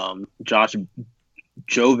like Josh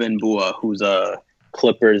Jovenbua, who's a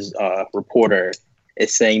Clippers reporter,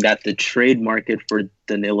 is saying that the trade market for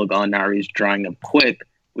Danilo Gallinari is drying up quick,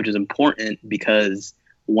 which is important because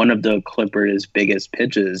one of the Clippers' biggest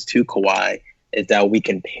pitches to Kawhi is that we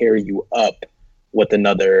can pair you up with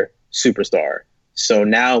another superstar. So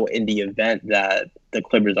now in the event that the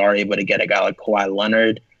Clippers are able to get a guy like Kawhi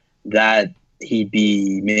Leonard, that he'd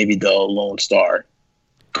be maybe the lone star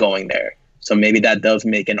going there. So maybe that does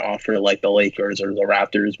make an offer like the Lakers or the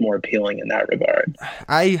Raptors more appealing in that regard.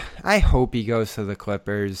 I hope he goes to the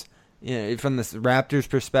Clippers. From the Raptors'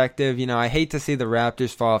 perspective, I hate to see the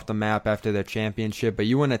Raptors fall off the map after their championship, but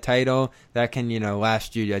you win a title, that can,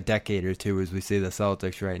 last you a decade or two, as we see the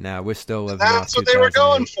Celtics right now. We're still living off That's what they were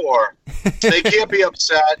going for. They can't be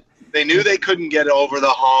upset. They knew they couldn't get over the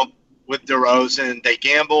hump with DeRozan. They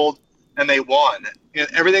gambled, and they won.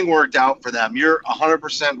 Everything worked out for them. You're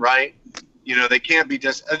 100% right. They can't be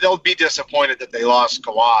they'll be disappointed that they lost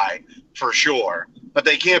Kawhi for sure, but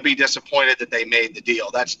they can't be disappointed that they made the deal.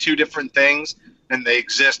 That's 2 different things, and they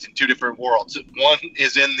exist in 2 different worlds. One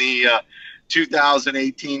is in the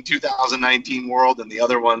 2018, 2019 world, and the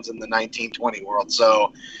other one's in the 1920 world.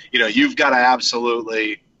 So, you've got to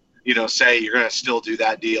absolutely, say you're going to still do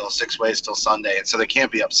that deal 6 ways till Sunday, and so they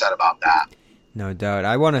can't be upset about that. No doubt.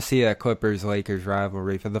 I want to see a Clippers-Lakers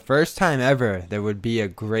rivalry. For the first time ever, there would be a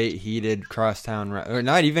great heated crosstown, or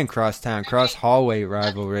not even crosstown, cross-hallway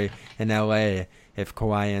rivalry in L.A. if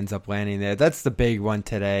Kawhi ends up landing there. That's the big one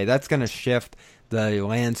today. That's going to shift the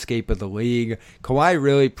landscape of the league. Kawhi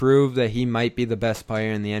really proved that he might be the best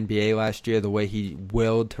player in the NBA last year, the way he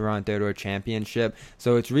willed Toronto to a championship.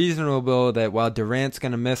 So it's reasonable that while Durant's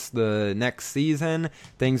going to miss the next season,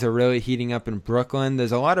 things are really heating up in Brooklyn.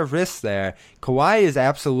 There's a lot of risks there. Kawhi is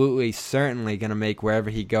absolutely certainly going to make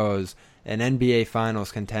wherever he goes an NBA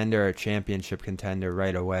Finals contender or a championship contender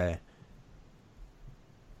right away.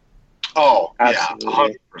 Oh, Absolutely.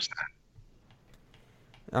 yeah, 100%.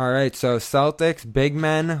 All right, so Celtics, big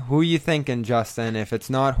men, who you thinking, Justin? If it's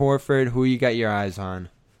not Horford, who you got your eyes on?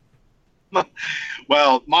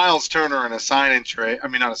 Well, Miles Turner in a sign-in trade, I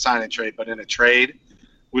mean, not a sign-in trade, but in a trade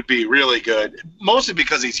would be really good, mostly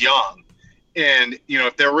because he's young. And,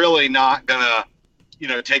 if they're really not going to,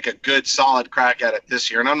 take a good, solid crack at it this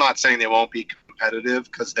year, and I'm not saying they won't be competitive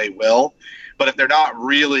because they will, but if they're not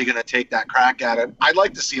really going to take that crack at it, I'd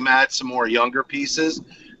like to see him add some more younger pieces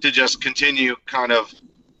to just continue kind of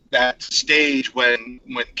that stage when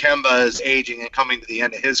Kemba is aging and coming to the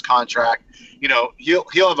end of his contract. He'll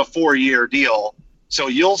have a 4-year deal, so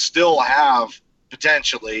you'll still have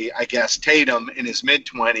potentially, I guess, Tatum in his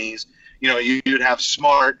mid-20s. You'd have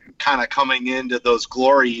Smart kind of coming into those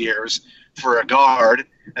glory years for a guard,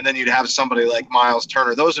 and then you'd have somebody like Miles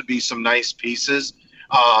Turner. Those would be some nice pieces.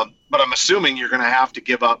 But I'm assuming you're going to have to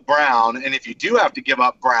give up Brown, and if you do have to give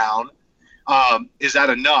up Brown, is that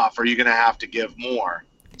enough? Or are you going to have to give more?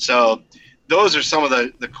 So those are some of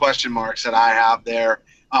the question marks that I have there.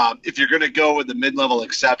 If you're going to go with the mid-level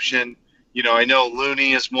exception, I know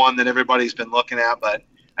Looney is one that everybody's been looking at, but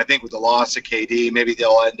I think with the loss of KD, maybe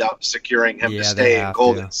they'll end up securing him to stay in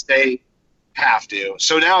Golden State. Have to.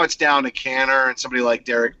 So now it's down to Canner and somebody like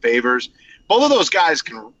Derek Favors. Both of those guys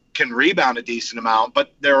can rebound a decent amount,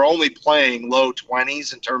 but they're only playing low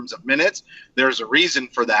 20s in terms of minutes. There's a reason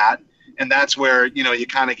for that, and that's where, you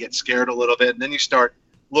kind of get scared a little bit, and then you start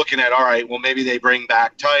looking at, all right, well, maybe they bring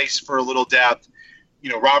back Tice for a little depth.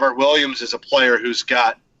 Robert Williams is a player who's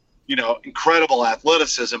got, incredible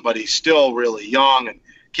athleticism, but he's still really young and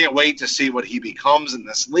can't wait to see what he becomes in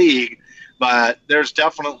this league. But there's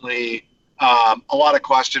definitely a lot of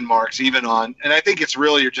question marks even on, and I think it's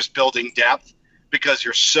really you're just building depth because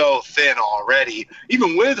you're so thin already.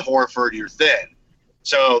 Even with Horford, you're thin.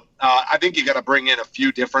 So I think you got to bring in a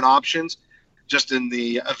few different options. Just in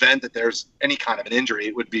the event that there's any kind of an injury,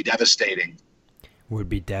 it would be devastating.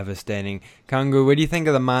 Kongu, what do you think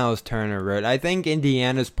of the Miles Turner route? I think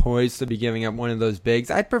Indiana's poised to be giving up one of those bigs.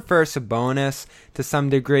 I'd prefer Sabonis to some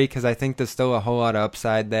degree because I think there's still a whole lot of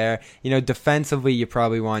upside there. Defensively, you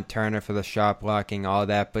probably want Turner for the shot blocking, all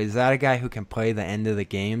that, but is that a guy who can play the end of the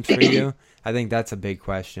games for you? I think that's a big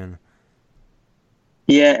question.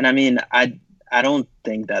 Yeah, and I mean, I don't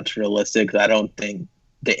think that's realistic. I don't think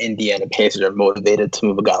the Indiana Pacers are motivated to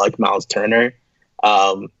move a guy like Miles Turner.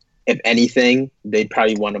 If anything, they'd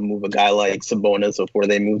probably want to move a guy like Sabonis before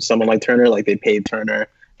they move someone like Turner. Like they paid Turner.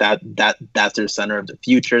 That's their center of the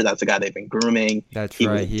future. That's the guy they've been grooming. That's he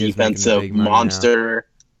right. Was a defensive monster.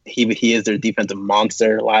 He is their defensive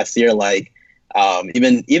monster last year. Like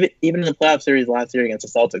even in the playoff series last year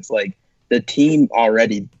against the Celtics, like the team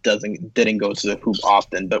already didn't go to the hoop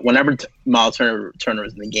often. But whenever Miles Turner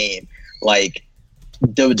was in the game, like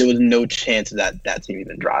there was no chance of that team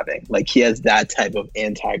even driving. Like he has that type of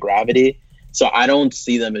anti-gravity. So I don't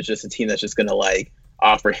see them as just a team that's just gonna like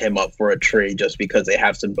offer him up for a trade just because they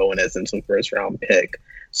have some bonus and some first round pick.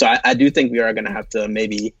 So I do think we are gonna have to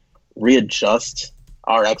maybe readjust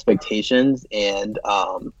our expectations and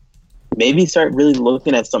maybe start really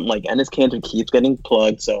looking at something like Enes Kanter keeps getting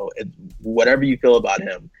plugged. So whatever you feel about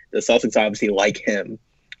him, the Celtics obviously like him,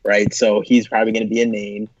 right? So he's probably going to be a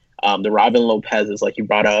name. The Robin Lopez is like you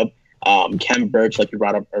brought up. Kem Birch, like you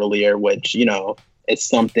brought up earlier, which, it's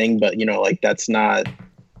something, but, like that's not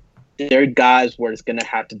 – there are guys where it's going to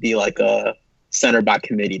have to be like a center by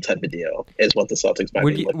committee type of deal is what the Celtics might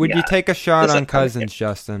be looking at. Would you take a shot on Cousins,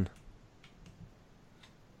 Justin?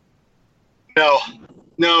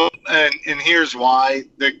 No, and here's why.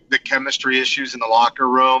 The chemistry issues in the locker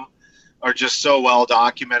room are just so well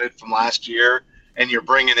documented from last year, and you're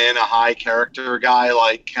bringing in a high-character guy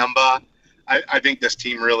like Kemba. I think this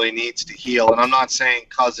team really needs to heal, and I'm not saying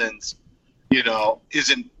Cousins,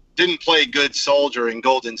 didn't play good soldier in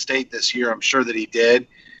Golden State this year. I'm sure that he did,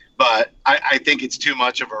 but I think it's too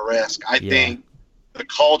much of a risk. I think the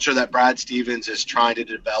culture that Brad Stevens is trying to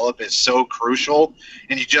develop is so crucial,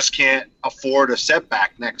 and you just can't afford a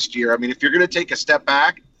setback next year. I mean, if you're going to take a step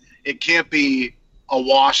back, it can't be a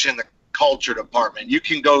wash in the culture department. You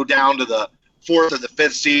can go down to the 4th or the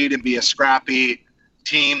 5th seed and be a scrappy,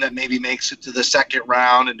 team that maybe makes it to the second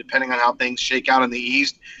round, and depending on how things shake out in the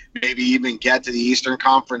East, maybe even get to the Eastern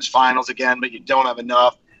Conference Finals again, but you don't have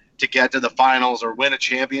enough to get to the finals or win a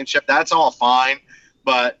championship. That's all fine.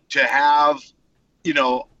 But to have,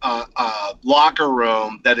 a locker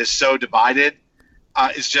room that is so divided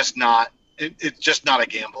is just not – it's just not a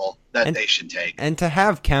gamble that they should take. And to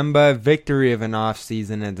have Kemba, victory of an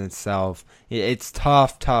offseason in itself, it's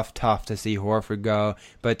tough to see Horford go.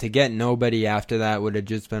 But to get nobody after that would have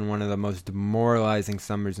just been one of the most demoralizing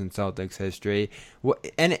summers in Celtics history.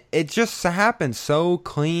 And it just happened so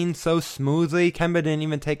clean, so smoothly. Kemba didn't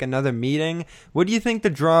even take another meeting. What do you think the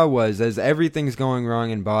draw was, as everything's going wrong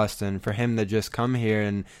in Boston, for him to just come here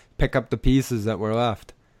and pick up the pieces that were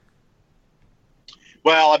left?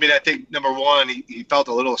 Well, I mean, I think, number one, he felt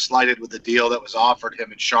a little slighted with the deal that was offered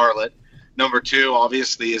him in Charlotte. Number two,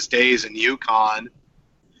 obviously, his days in UConn.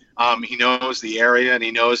 He knows the area, and he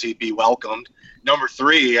knows he'd be welcomed. Number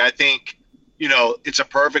three, I think, it's a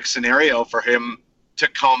perfect scenario for him to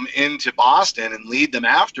come into Boston and lead them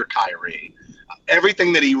after Kyrie.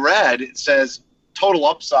 Everything that he read, it says total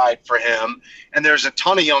upside for him, and there's a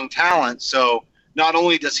ton of young talent. So not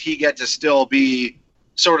only does he get to still be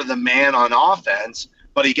sort of the man on offense,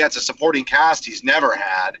 but he gets a supporting cast he's never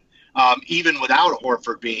had, even without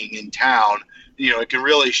Horford being in town. It can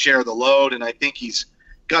really share the load, and I think he's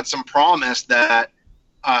got some promise that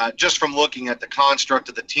just from looking at the construct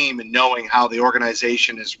of the team and knowing how the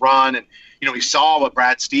organization is run, and he saw what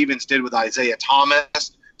Brad Stevens did with Isaiah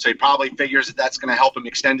Thomas, so he probably figures that that's going to help him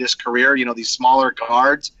extend his career. These smaller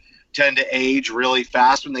guards tend to age really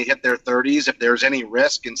fast when they hit their 30s. If there's any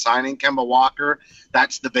risk in signing Kemba Walker,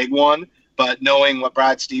 that's the big one. But knowing what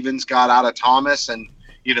Brad Stevens got out of Thomas, and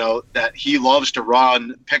that he loves to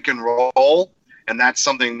run pick and roll, and that's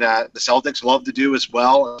something that the Celtics love to do as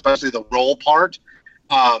well, especially the roll part.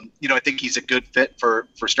 I think he's a good fit for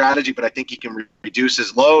strategy, but I think he can reduce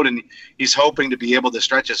his load, and he's hoping to be able to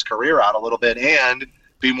stretch his career out a little bit and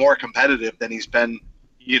be more competitive than he's been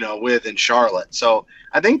with in Charlotte. So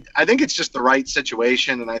I think it's just the right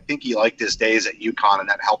situation, and I think he liked his days at UConn, and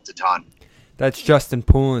that helped a ton. That's Justin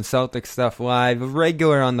Poole and Celtics Stuff Live, a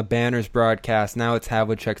regular on the Banners broadcast. Now it's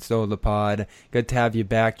Havlicek stole the pod. Good to have you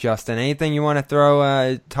back, Justin. Anything you want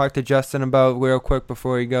to talk to Justin about real quick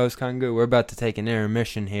before he goes, Kangu? We're about to take an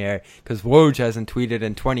intermission here because Woj hasn't tweeted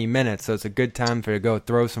in 20 minutes, so it's a good time for to go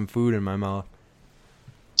throw some food in my mouth.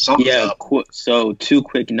 So 2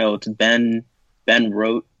 quick notes. Ben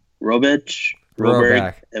Rohrbach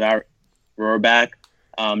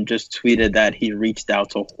just tweeted that he reached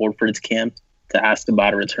out to Horford's camp to ask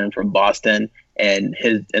about a return from Boston, and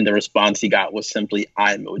the response he got was simply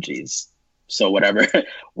eye emojis. So whatever that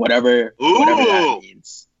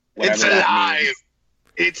means. It's alive.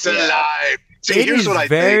 It's alive. See, here's what I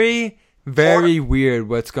think. Very weird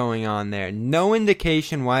what's going on there. No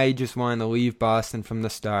indication why he just wanted to leave Boston from the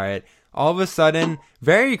start. All of a sudden,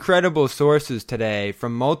 very credible sources today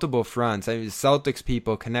from multiple fronts. Celtics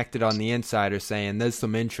people connected on the inside are saying there's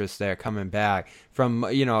some interest there coming back from,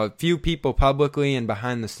 a few people publicly and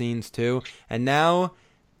behind the scenes too. And now,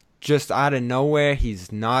 just out of nowhere,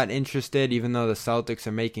 he's not interested, even though the Celtics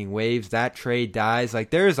are making waves. That trade dies.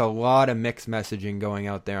 There's a lot of mixed messaging going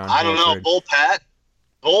out there on Horford. I don't know, Bull Pat,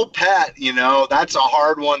 that's a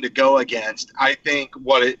hard one to go against. I think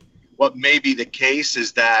what may be the case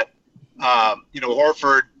is that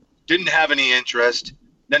Horford didn't have any interest.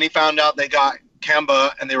 Then he found out they got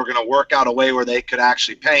Kemba and they were going to work out a way where they could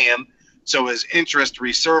actually pay him. So his interest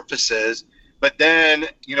resurfaces. But then,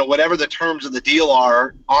 whatever the terms of the deal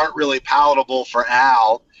aren't really palatable for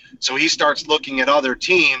Al. So he starts looking at other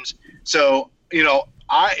teams. So,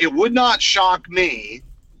 it would not shock me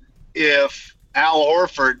if Al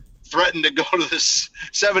Horford threatened to go to the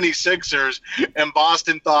 76ers and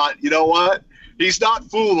Boston thought, you know what? He's not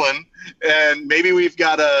fooling, and maybe we've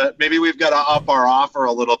got to up our offer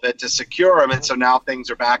a little bit to secure him, and so now things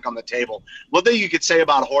are back on the table. One thing you could say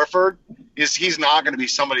about Horford is he's not going to be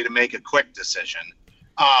somebody to make a quick decision.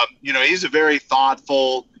 He's a very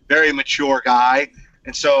thoughtful, very mature guy,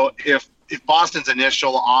 and so if Boston's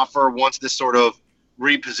initial offer, once this sort of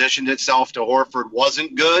repositioned itself to Horford,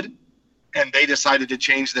 wasn't good, and they decided to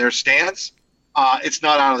change their stance, it's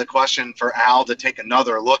not out of the question for Al to take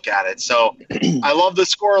another look at it. So I love the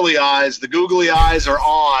squirrely eyes. The googly eyes are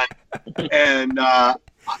on. And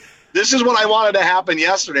this is what I wanted to happen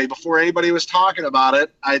yesterday before anybody was talking about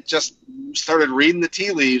it. I just started reading the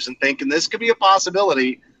tea leaves and thinking this could be a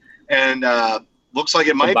possibility. And looks like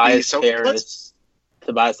it might be. So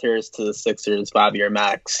Tobias Harris to the Sixers, 5-year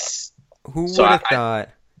max. Who would have thought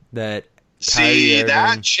that? See,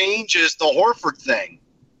 that changes the Horford thing.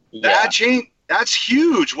 Yeah. That's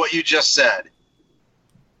huge what you just said.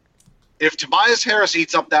 If Tobias Harris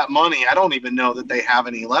eats up that money, I don't even know that they have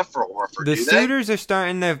any left for Horford, The do suitors are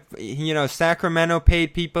starting to, Sacramento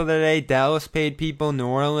paid people today, Dallas paid people, New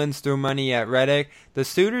Orleans threw money at Redick. The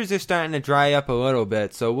suitors are starting to dry up a little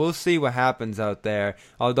bit, so we'll see what happens out there.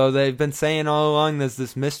 Although they've been saying all along there's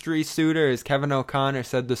this mystery suitor, as Kevin O'Connor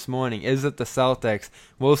said this morning. Is it the Celtics?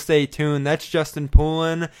 We'll stay tuned. That's Justin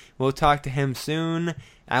Poulin. We'll talk to him soon.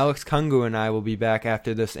 Alex Kungu and I will be back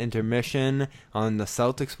after this intermission on the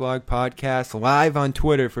Celtics Blog Podcast, live on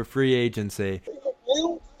Twitter for free agency.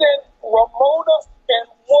 You sent Ramona and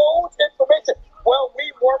Woj information. Well,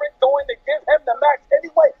 we weren't going to give him the max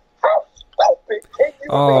anyway. How stupid can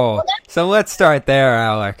you be? So let's start there,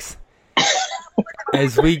 Alex.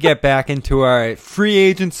 As we get back into our free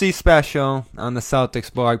agency special on the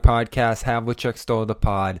Celtics Blog Podcast, Havlicek stole the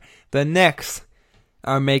pod. The Knicks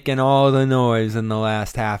are making all the noise in the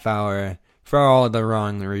last half hour for all the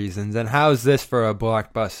wrong reasons. And how's this for a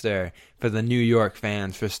blockbuster for the New York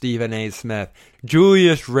fans, for Stephen A. Smith?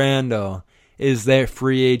 Julius Randle is their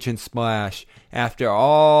free agent splash after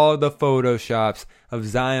all the photoshops of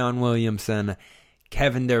Zion Williamson,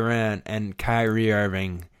 Kevin Durant, and Kyrie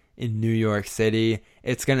Irving in New York City.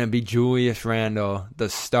 It's going to be Julius Randle, the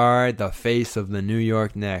star, the face of the New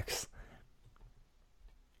York Knicks.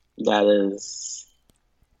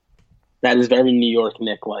 That is very New York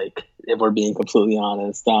Knick-like, if we're being completely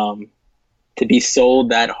honest. To be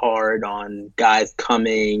sold that hard on guys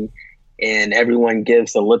coming and everyone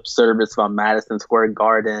gives a lip service on Madison Square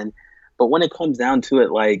Garden. But when it comes down to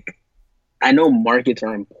it, like, I know markets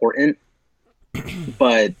are important,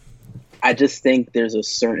 but I just think there's a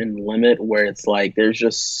certain limit where it's like there's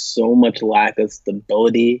just so much lack of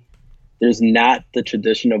stability. There's not the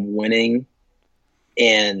tradition of winning,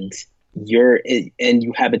 and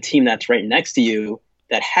you have a team that's right next to you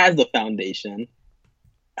that has the foundation,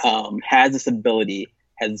 has this ability,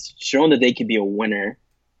 has shown that they could be a winner,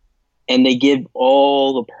 and they give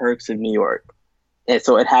all the perks of New York. And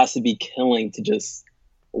so it has to be killing to just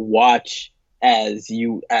watch as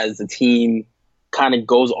the team kind of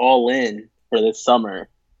goes all in for this summer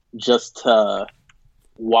just to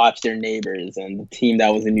watch their neighbors and the team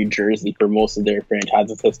that was in New Jersey for most of their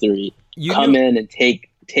franchise's history come in and take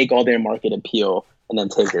all their market appeal and then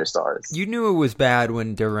take their stars. You knew it was bad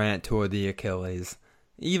when Durant tore the Achilles.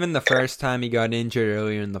 Even the first time he got injured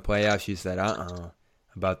earlier in the playoffs, you said,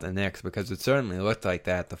 about the Knicks, because it certainly looked like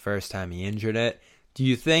that the first time he injured it. Do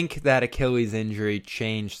you think that Achilles injury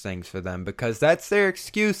changed things for them? Because that's their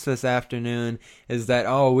excuse this afternoon, is that,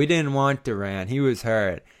 we didn't want Durant. He was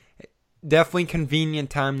hurt. Definitely convenient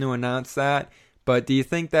time to announce that. But do you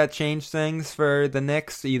think that changed things for the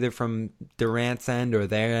Knicks, either from Durant's end or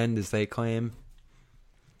their end, as they claim?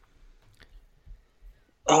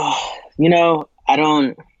 I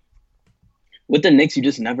don't. With the Knicks, you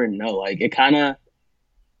just never know. Like, it kind of.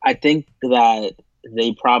 I think that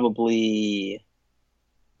they probably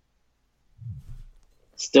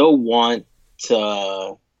still want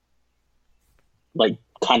to, like,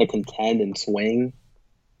 kind of contend and swing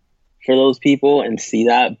for those people and see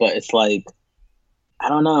that, but it's like, I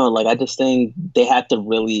don't know. Like, I just think they have to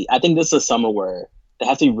really. I think this is a summer where they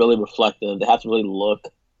have to be really reflective. They have to really look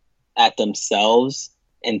at themselves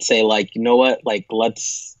and say, like, you know what? Like,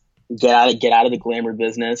 let's get out of the glamour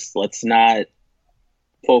business. Let's not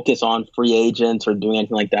focus on free agents or doing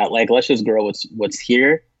anything like that. Like, let's just grow what's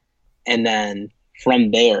here, and then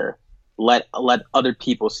from there, let other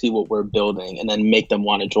people see what we're building, and then make them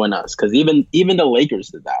want to join us. Because even the Lakers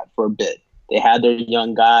did that for a bit. They had their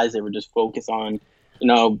young guys. They were just focused on,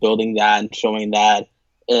 building that and showing that.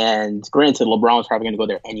 And granted, LeBron was probably going to go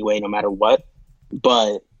there anyway, no matter what.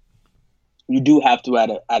 But you do have to at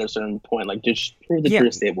a certain point, like, just prove that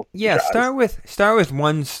you're stable. Yeah, start with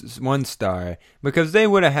one star, because they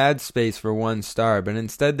would have had space for one star, but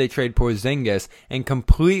instead they trade Porzingis and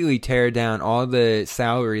completely tear down all the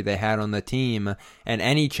salary they had on the team and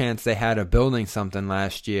any chance they had of building something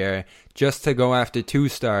last year, just to go after 2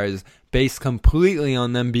 stars based completely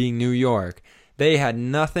on them being New York. They had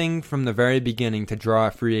nothing from the very beginning to draw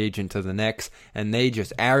a free agent to the Knicks, and they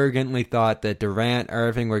just arrogantly thought that Durant,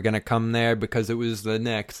 Irving were going to come there because it was the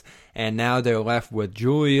Knicks, and now they're left with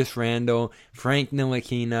Julius Randle, Frank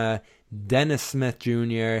Ntilikina, Dennis Smith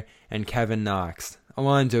Jr., and Kevin Knox.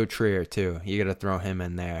 Alonzo Trier, too. You got to throw him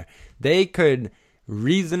in there. They could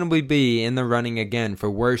reasonably be in the running again for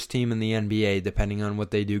worst team in the NBA, depending on what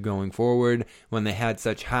they do going forward, when they had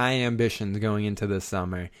such high ambitions going into the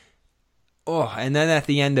summer. And then at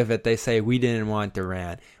the end of it, they say, we didn't want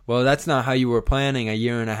Durant. Well, that's not how you were planning a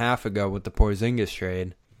year and a half ago with the Porzingis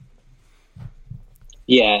trade.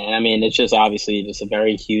 Yeah, and I mean it's just obviously just a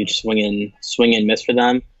very huge swing and miss for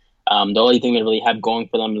them. The only thing they really have going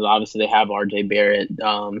for them is obviously they have R.J. Barrett.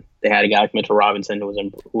 They had a guy like Mitchell Robinson who was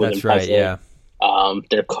That's right, impressive. yeah.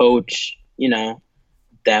 Their coach, they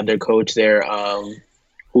have their coach there,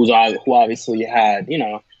 who obviously had,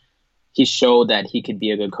 he showed that he could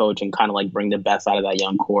be a good coach and kind of like bring the best out of that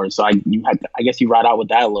young core. So I guess you ride out with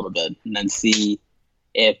that a little bit and then see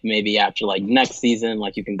if maybe after like next season,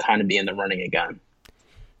 like you can kind of be in the running again.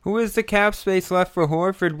 Who is the cap space left for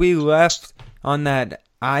Horford? We left on that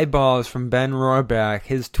eyeballs from Ben Rohrbach.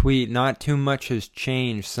 His tweet, not too much has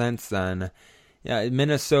changed since then. Yeah,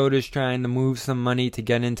 Minnesota's trying to move some money to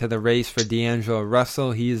get into the race for D'Angelo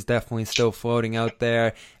Russell. He is definitely still floating out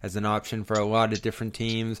there as an option for a lot of different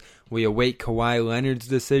teams. We await Kawhi Leonard's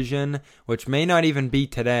decision, which may not even be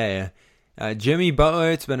today. Jimmy Butler,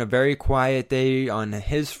 it's been a very quiet day on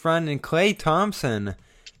his front, and Klay Thompson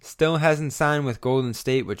still hasn't signed with Golden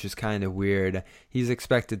State, which is kind of weird. He's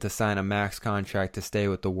expected to sign a max contract to stay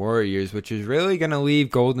with the Warriors, which is really going to leave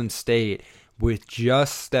Golden State with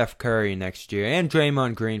just Steph Curry next year, and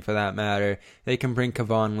Draymond Green for that matter. They can bring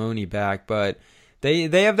Kevon Looney back, but they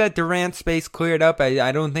have that Durant space cleared up.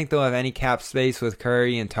 I don't think they'll have any cap space with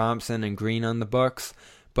Curry and Thompson and Green on the books,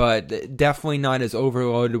 but definitely not as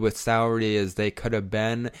overloaded with salary as they could have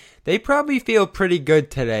been. They probably feel pretty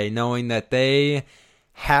good today, knowing that they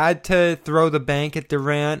had to throw the bank at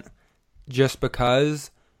Durant just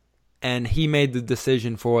because, and he made the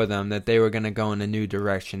decision for them that they were going to go in a new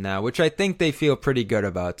direction now, which I think they feel pretty good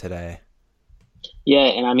about today. Yeah,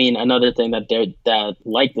 and I mean another thing that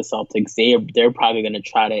like the Celtics, they're probably going to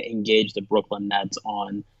try to engage the Brooklyn Nets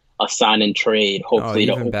on a sign and trade, hopefully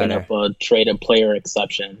to open up a trade a player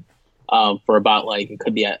exception for about like it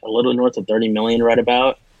could be a little north of $30 million right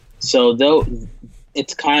about. So though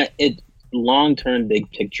it's long-term big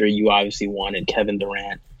picture, you obviously wanted Kevin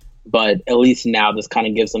Durant, but at least now this kind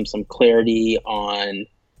of gives them some clarity on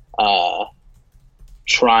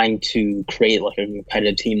trying to create like a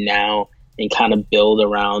competitive team now and kind of build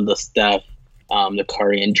around the Steph, the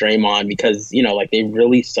Curry and Draymond, because, like they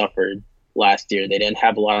really suffered last year. They didn't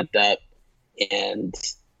have a lot of depth, and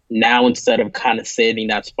now instead of kind of saving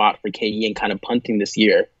that spot for KD and kind of punting this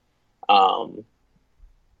year,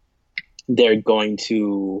 they're going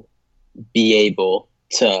to be able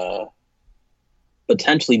to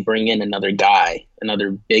potentially bring in another guy,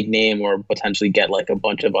 another big name, or potentially get like a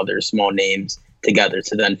bunch of other small names together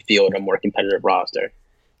to then field a more competitive roster.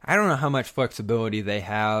 I don't know how much flexibility they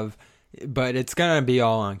have, but it's going to be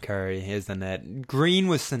all on Curry, isn't it? Green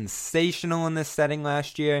was sensational in this setting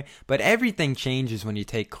last year, but everything changes when you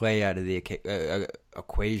take Klay out of the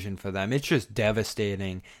equation for them. It's just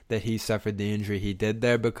devastating that he suffered the injury he did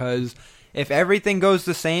there, because if everything goes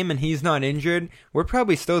the same and he's not injured, we're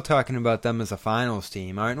probably still talking about them as a finals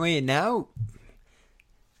team, aren't we? Now,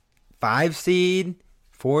 5 seed,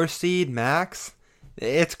 4 seed, max.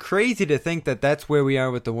 It's crazy to think that that's where we are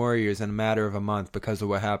with the Warriors in a matter of a month because of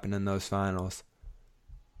what happened in those finals.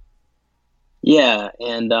 Yeah,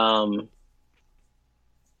 and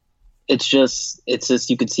it's just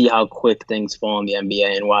you could see how quick things fall in the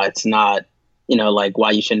NBA and why it's not, like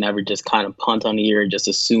why you should never just kind of punt on a year and just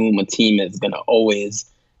assume a team is going to always,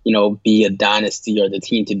 be a dynasty or the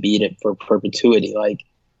team to beat it for perpetuity. Like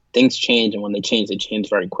things change, and when they change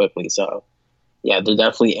very quickly. So yeah, they're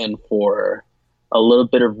definitely in for a little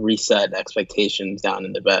bit of reset expectations down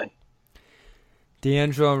in the Bay.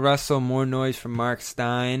 D'Angelo Russell, more noise from Mark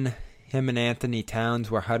Stein. Him and Anthony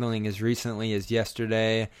Towns were huddling as recently as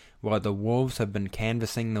yesterday, while the Wolves have been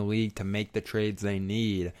canvassing the league to make the trades they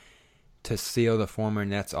need to seal the former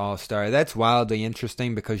Nets All-Star. That's wildly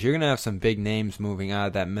interesting because you're going to have some big names moving out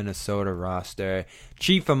of that Minnesota roster.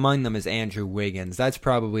 Chief among them is Andrew Wiggins. That's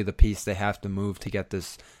probably the piece they have to move to get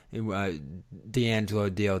this D'Angelo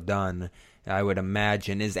deal done, I would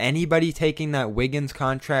imagine. Is anybody taking that Wiggins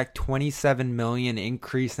contract, $27 million,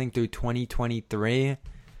 increasing through 2023?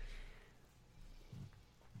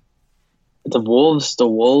 The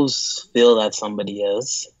Wolves feel that somebody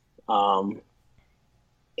is.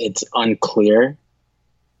 It's unclear.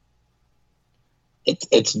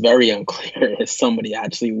 It's very unclear if somebody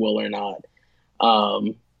actually will or not.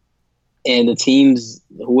 And the teams,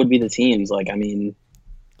 who would be the teams? Like, I mean,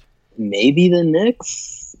 maybe the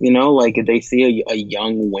Knicks. Like if they see a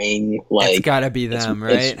young wing, like it's gotta be them,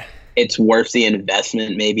 right? It's worth the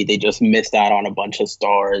investment. Maybe they just missed out on a bunch of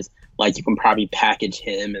stars. Like you can probably package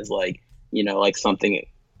him as like, like something,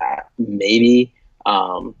 maybe.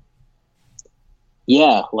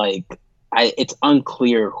 Yeah, like it's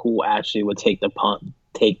unclear who actually would take the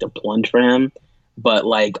plunge for him. But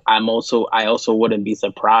like I also wouldn't be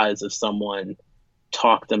surprised if someone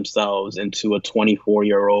talk themselves into a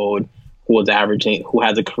 24-year-old who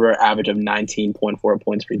has a career average of 19.4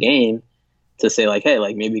 points per game to say like, hey,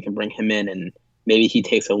 like maybe we can bring him in and maybe he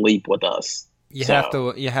takes a leap with us. You have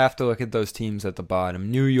to look at those teams at the bottom.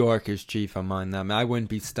 New York is chief among them. I wouldn't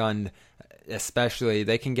be stunned, especially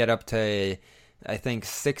they can get up to I think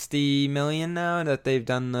 $60 million now that they've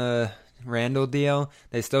done the Randall deal.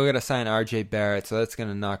 They still got to sign RJ Barrett, so that's going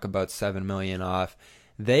to knock about $7 million off.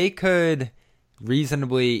 They could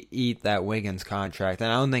reasonably eat that Wiggins contract,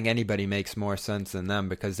 and I don't think anybody makes more sense than them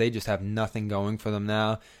because they just have nothing going for them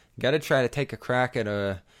now. Got to try to take a crack at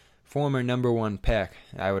a former number one pick,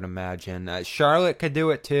 I would imagine. Charlotte could do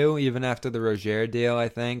it too, even after the Rozier deal, I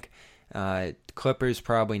think. Clippers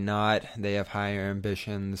probably not. They have higher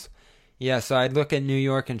ambitions. Yeah, so I'd look at New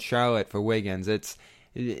York and Charlotte for Wiggins. It's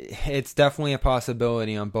definitely a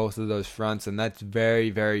possibility on both of those fronts, and that's very,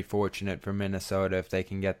 very fortunate for Minnesota if they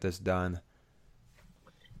can get this done.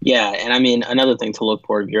 Yeah, and I mean, another thing to look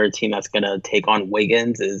for if you're a team that's going to take on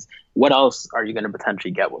Wiggins is what else are you going to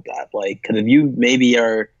potentially get with that? Like, because if you maybe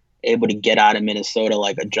are able to get out of Minnesota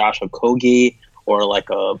like a Josh Okogie or like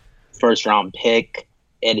a first-round pick,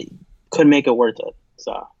 it could make it worth it.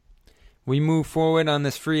 So we move forward on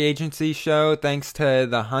this free agency show thanks to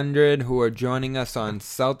the 100 who are joining us on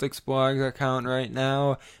Celtics blog account right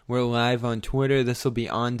now. We're live on Twitter. This will be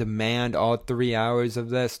on demand, all 3 hours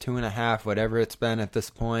of this, 2.5, whatever it's been at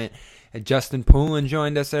this point. Justin Poulin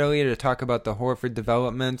joined us earlier to talk about the Horford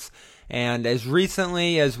developments. And as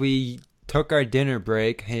recently as we took our dinner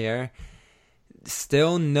break here,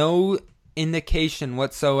 still no indication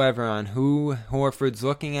whatsoever on who Horford's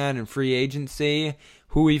looking at in free agency,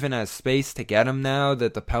 who even has space to get him now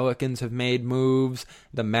that the Pelicans have made moves,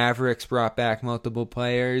 the Mavericks brought back multiple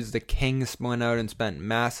players, the Kings went out and spent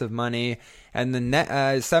massive money, and the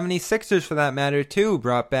 76ers, for that matter, too,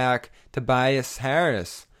 brought back Tobias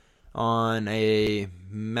Harris on a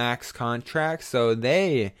max contract, so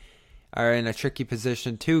they are in a tricky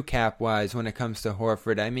position too cap-wise when it comes to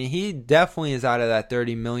Horford. I mean, he definitely is out of that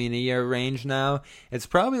 $30 million a year range now. It's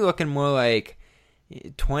probably looking more like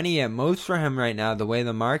 20 at most for him right now, the way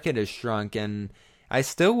the market has shrunk, and I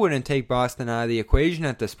still wouldn't take Boston out of the equation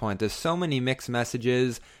at this point. There's so many mixed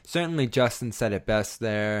messages. Certainly Justin said it best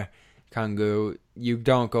there, Kangu. You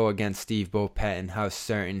don't go against Steve Bulpett and how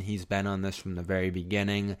certain he's been on this from the very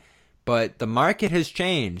beginning. But the market has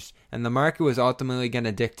changed, and the market was ultimately going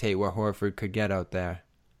to dictate what Horford could get out there.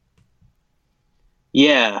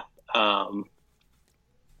 Yeah,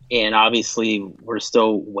 and obviously we're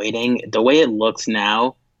still waiting. The way it looks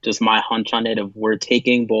now, just my hunch on it, if we're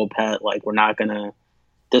taking Bulpett, like we're not going to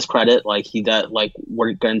discredit, like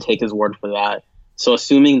we're going to take his word for that. So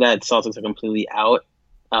assuming that Celtics are completely out,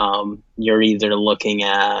 you're either looking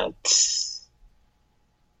at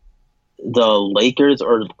the Lakers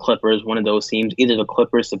or the Clippers, one of those teams, either the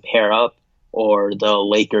Clippers to pair up or the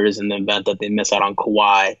Lakers in the event that they miss out on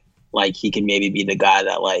Kawhi. Like, he can maybe be the guy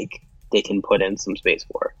that, like, they can put in some space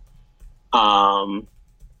for. I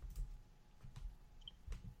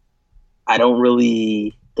don't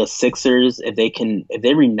really... The Sixers, if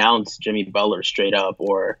they renounce Jimmy Butler straight up,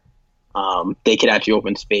 or they could actually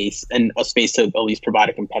open space, and a space to at least provide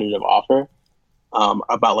a competitive offer,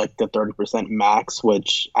 about like the 30% max,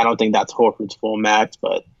 which I don't think that's Horford's full max,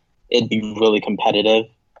 but it'd be really competitive.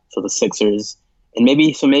 So the Sixers, and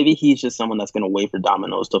maybe he's just someone that's going to wait for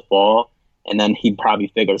dominoes to fall, and then he probably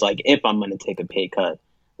figures like, if I'm going to take a pay cut,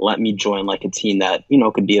 let me join like a team that, you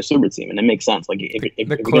know, could be a super team, and it makes sense. Like if the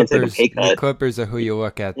you're going to take a pay cut, the Clippers are who you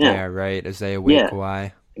look at there, right? As they await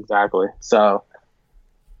Kawhi. Exactly. So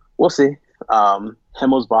we'll see.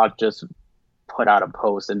 Himmelsbach just put out a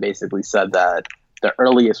post and basically said that the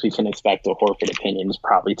earliest we can expect a Horford opinion is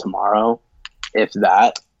probably tomorrow, if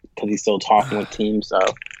that, because he's still talking with teams. So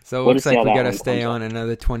it looks like we got to stay on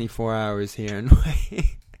another 24 hours here and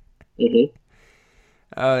wait.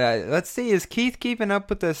 Mm-hmm. Let's see. Is Keith keeping up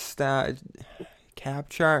with this cap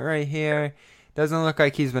chart right here? Doesn't look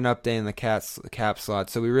like he's been updating the cap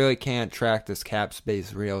slot, so we really can't track this cap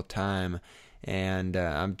space real time. And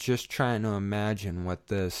I'm just trying to imagine what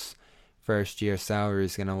this first year salary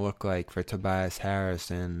is going to look like for Tobias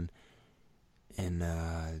Harris in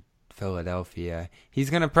Philadelphia. He's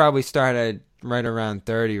going to probably start at right around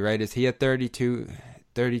 30, right? Is he a 32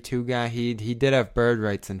 guy? He did have bird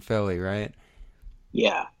rights in Philly, right?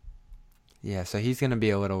 Yeah. Yeah, so he's going to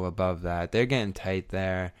be a little above that. They're getting tight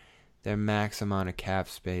there. Their max amount of cap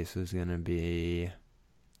space was going to be,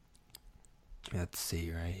 let's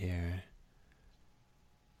see right here.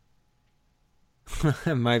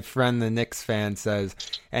 My friend, the Knicks fan, says,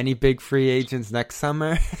 any big free agents next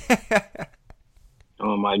summer?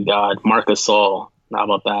 Oh, my God. Marc Gasol. How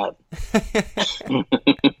about that?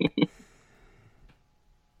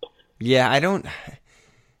 Yeah, I don't.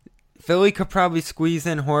 Philly could probably squeeze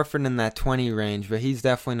in Horford in that 20 range, but he's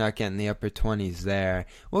definitely not getting the upper 20s there.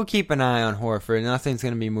 We'll keep an eye on Horford. Nothing's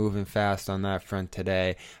going to be moving fast on that front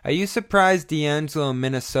today. Are you surprised D'Angelo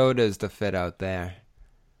Minnesota is the fit out there?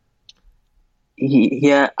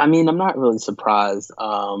 Yeah, I mean, I'm not really surprised.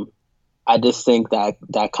 I just think that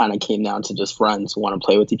kind of came down to just friends who want to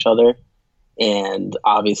play with each other. And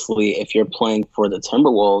obviously, if you're playing for the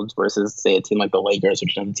Timberwolves versus, say, a team like the Lakers,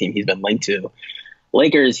 which is another team he's been linked to,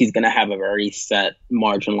 Lakers, he's going to have a very set,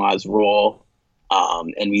 marginalized role.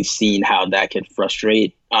 And we've seen how that could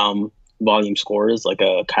frustrate volume scorers like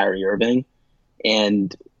a Kyrie Irving.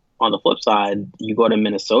 And on the flip side, you go to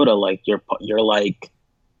Minnesota, like you're like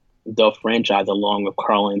the franchise along with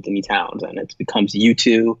Karl Anthony Towns, and it becomes you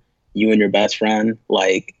two, you and your best friend.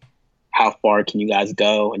 Like, how far can you guys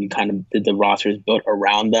go? And you kind of did the rosters built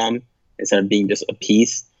around them instead of being just a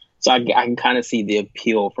piece. So I can kind of see the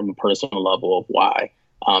appeal from a personal level of why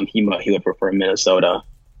he would prefer Minnesota.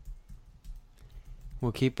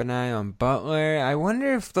 We'll keep an eye on Butler. I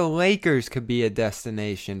wonder if the Lakers could be a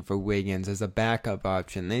destination for Wiggins as a backup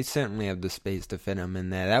option. They certainly have the space to fit him in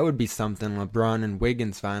there. That would be something, LeBron and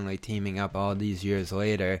Wiggins finally teaming up all these years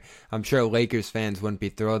later. I'm sure Lakers fans wouldn't be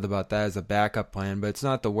thrilled about that as a backup plan, but it's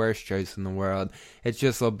not the worst choice in the world. It's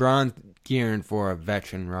just LeBron gearing for a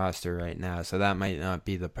veteran roster right now, so that might not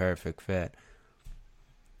be the perfect fit.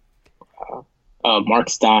 Mark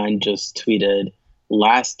Stein just tweeted,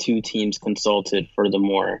 last two teams consulted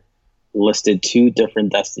furthermore listed two different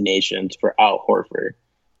destinations for Al Horford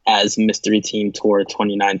as Mystery Team Tour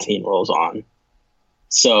 2019 rolls on.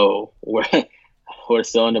 So we're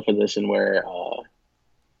still in a position where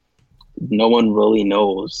no one really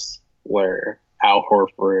knows where Al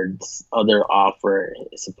Horford's other offer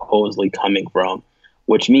is supposedly coming from,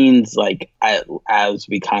 which means, like, as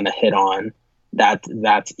we kind of hit on,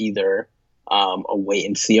 that's either a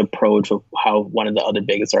wait-and-see approach of how one of the other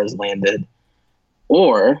biggest stars landed.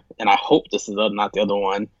 Or, and I hope this is not the other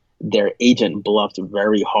one, their agent bluffed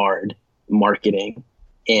very hard marketing,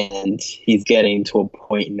 and he's getting to a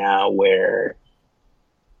point now where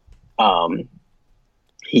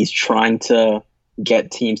he's trying to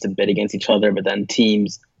get teams to bid against each other, but then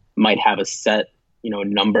teams might have a set,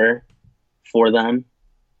 number for them.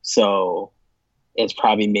 So it's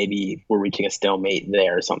probably maybe we're reaching a stalemate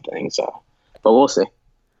there or something. So. But we'll see.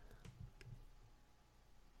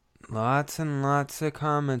 Lots and lots of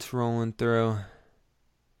comments rolling through.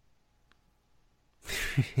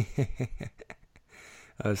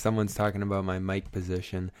 Someone's talking about my mic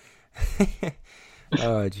position.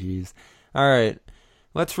 Oh, jeez. All right.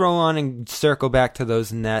 Let's roll on and circle back to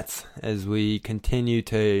those Nets as we continue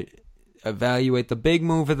to evaluate the big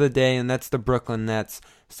move of the day, and that's the Brooklyn Nets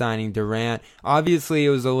signing Durant. Obviously, it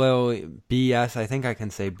was a little BS. I think I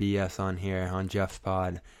can say BS on here on Jeff's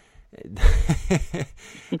pod.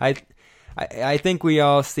 I think we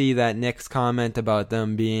all see that Nick's comment about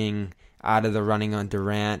them being out of the running on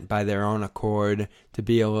Durant by their own accord to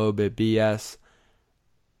be a little bit BS.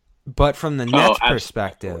 But from the Nets'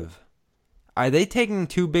 perspective, are they taking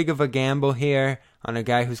too big of a gamble here on a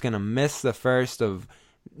guy who's going to miss the first of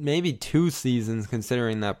maybe 2 seasons,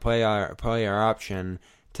 considering that player option,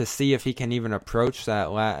 to see if he can even approach that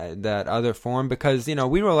other form? Because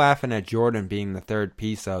we were laughing at Jordan being the third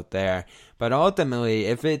piece out there, but ultimately,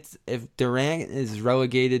 if Durant is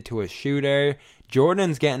relegated to a shooter,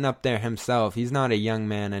 Jordan's getting up there himself. He's not a young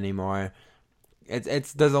man anymore.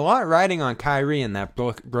 There's a lot riding on Kyrie in that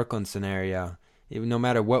Brooklyn scenario, no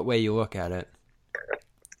matter what way you look at it.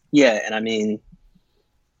 Yeah, and I mean,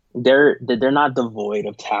 they're not devoid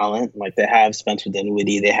of talent. Like, they have Spencer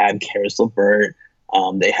Dinwiddie, they have Karis LeVert,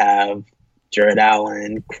 they have Jared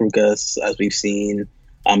Allen, Krukas, as we've seen,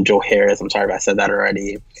 Joe Harris. I'm sorry if I said that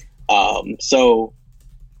already. So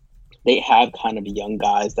they have kind of young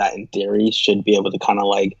guys that in theory should be able to kind of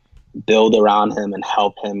like build around him and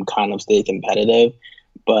help him kind of stay competitive.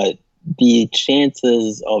 But the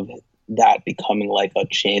chances of that becoming like a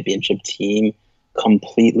championship team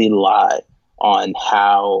completely lie on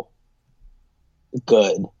how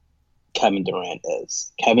good Kevin Durant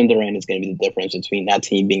is. Kevin Durant is going to be the difference between that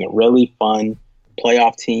team being a really fun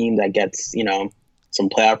playoff team that gets, some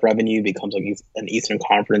playoff revenue, becomes like an Eastern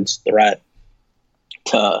Conference threat,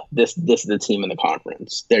 to this is the team in the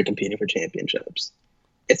conference. They're competing for championships.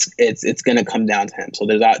 It's going to come down to him. So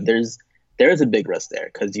there's a big risk there,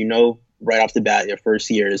 because right off the bat, your first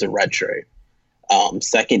year is a red shirt.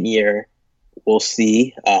 Second year, we'll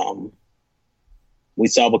see. We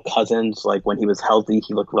saw with Cousins, like when he was healthy,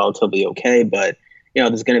 he looked relatively okay, but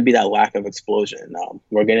there's going to be that lack of explosion.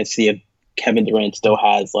 We're going to see if Kevin Durant still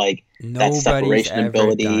has like that Nobody's separation ever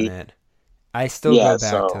ability. done it. I still Yeah, go back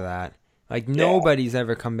to so that. Like, yeah, nobody's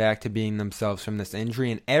ever come back to being themselves from this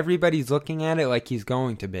injury, and everybody's looking at it like he's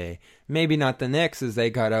going to be. Maybe not the Knicks, as they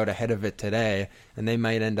got out ahead of it today, and they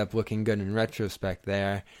might end up looking good in retrospect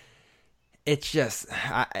there. It's just,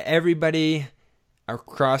 everybody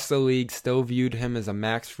across the league still viewed him as a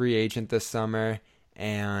max free agent this summer,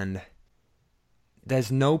 and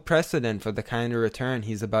there's no precedent for the kind of return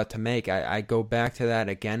he's about to make. I go back to that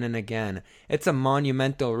again and again. It's a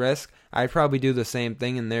monumental risk. I'd probably do the same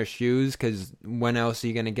thing in their shoes, because when else are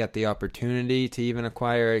you going to get the opportunity to even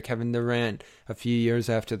acquire Kevin Durant a few years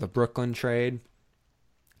after the Brooklyn trade?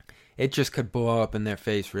 It just could blow up in their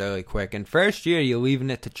face really quick. And first year, you're leaving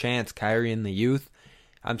it to chance, Kyrie and the youth.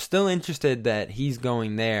 I'm still interested that he's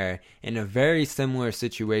going there in a very similar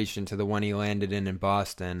situation to the one he landed in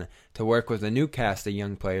Boston, to work with a new cast of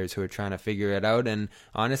young players who are trying to figure it out, and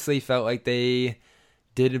honestly felt like they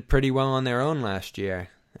did pretty well on their own last year.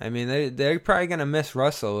 I mean, they're probably going to miss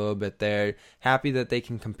Russell a little bit there. Happy that they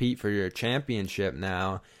can compete for your championship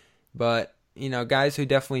now. But, guys who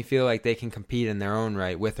definitely feel like they can compete in their own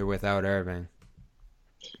right, with or without Irving.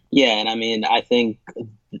 yeah, and I mean, I think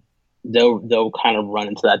they'll kind of run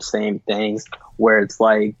into that same thing where it's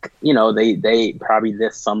like, they probably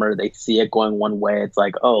this summer they see it going one way. It's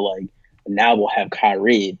like, oh, like now we'll have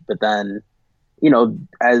Kyrie, but then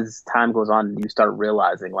as time goes on, you start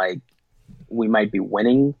realizing like we might be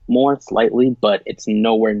winning more slightly, but it's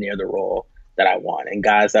nowhere near the role that I want. And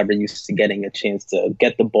guys that were used to getting a chance to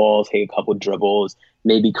get the ball, take a couple dribbles,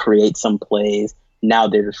 maybe create some plays, now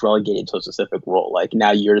they're just relegated to a specific role. Like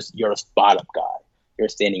now you're a spot up guy. You're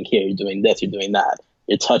standing here, you're doing this, you're doing that.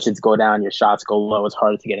 Your touches go down, your shots go low. It's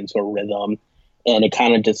harder to get into a rhythm. And it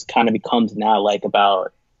kind of becomes now like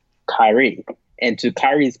about Kyrie. And to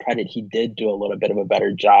Kyrie's credit, he did do a little bit of a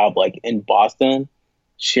better job, like in Boston,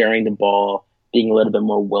 sharing the ball, being a little bit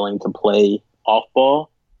more willing to play off ball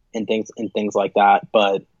and things like that.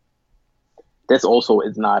 But this also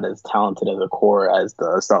is not as talented as a core as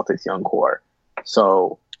the Celtics young core.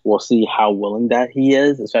 So we'll see how willing that he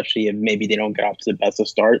is, especially if maybe they don't get off to the best of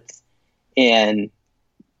starts. And,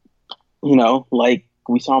 like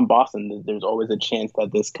we saw in Boston, there's always a chance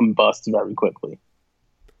that this combusts very quickly.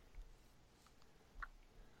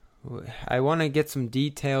 I want to get some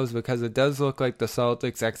details, because it does look like the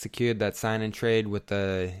Celtics executed that sign and trade with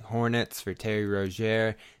the Hornets for Terry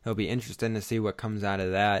Rozier. It'll be interesting to see what comes out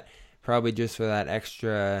of that. Probably just for that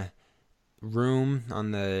extra room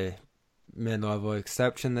on the mid-level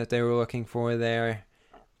exception that they were looking for there.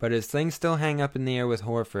 But as things still hang up in the air with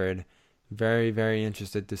Horford, very, very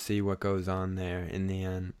interested to see what goes on there in the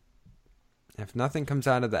end. If nothing comes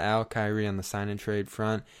out of the Al Kyrie on the sign and trade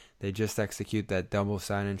front, they just execute that double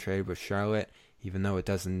sign and trade with Charlotte, even though it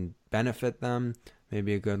doesn't benefit them.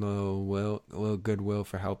 Maybe a good little goodwill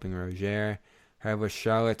for helping Rozier. However,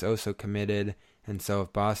 Charlotte's also committed, and so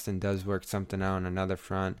if Boston does work something out on another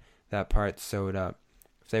front, that part's sewed up.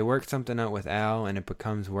 If they work something out with Al and it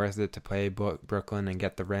becomes worth it to play Brooklyn and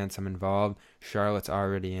get the ransom involved, Charlotte's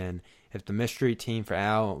already in. If the mystery team for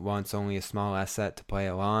Al wants only a small asset to play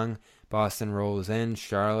along, Boston rolls in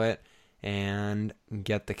Charlotte and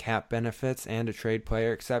get the cap benefits and a trade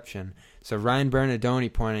player exception. So Ryan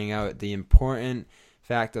Bernardoni pointing out the important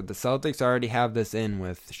fact that the Celtics already have this in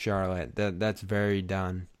with Charlotte. That's very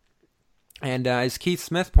done. And as Keith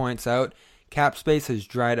Smith points out, cap space has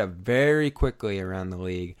dried up very quickly around the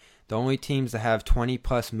league. The only teams that have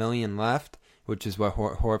 20+ million left, which is what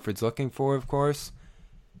Horford's looking for, of course,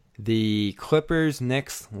 the Clippers,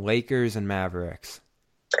 Knicks, Lakers, and Mavericks.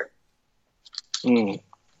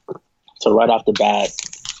 So right off the bat,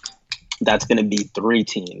 that's going to be 3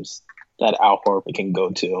 teams that Al Horford can go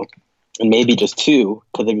to. And maybe just 2,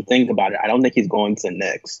 because if you think about it, I don't think he's going to the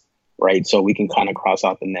Knicks, right? So we can kind of cross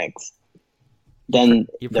out the Knicks. Then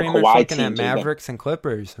you're the pretty much Kawhi looking at teams Mavericks and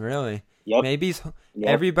Clippers, really. Yep. Maybe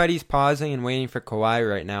everybody's pausing and waiting for Kawhi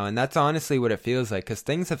right now, and that's honestly what it feels like, because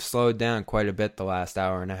things have slowed down quite a bit the last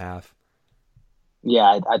hour and a half.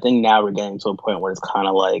 Yeah, I think now we're getting to a point where it's kind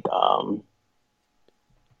of like,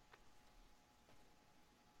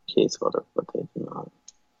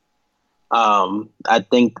 I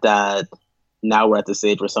think that now we're at the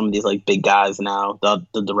stage where some of these like big guys now,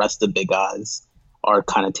 the rest of the big guys are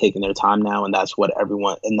kind of taking their time now, and that's what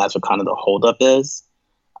kind of the holdup is.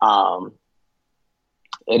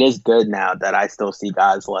 It is good now that I still see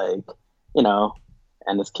guys like, Enes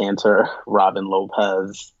Kanter, Robin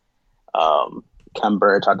Lopez, Kem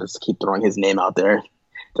Birch. I'll just keep throwing his name out there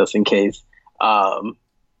just in case.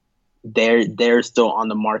 They're still on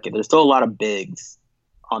the market. There's still a lot of bigs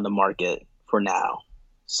on the market for now.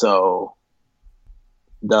 So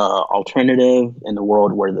the alternative in the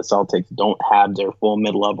world where the Celtics don't have their full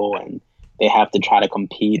mid-level and they have to try to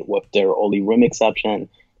compete with their only rim exception,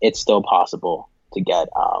 it's still possible to get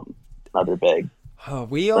another big. Oh,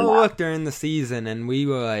 we all looked during the season and we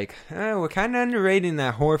were like, we're kind of underrating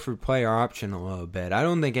that Horford player option a little bit. I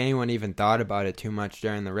don't think anyone even thought about it too much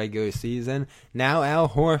during the regular season. Now Al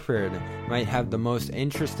Horford might have the most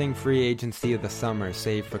interesting free agency of the summer,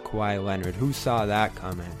 save for Kawhi Leonard. Who saw that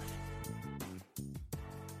coming?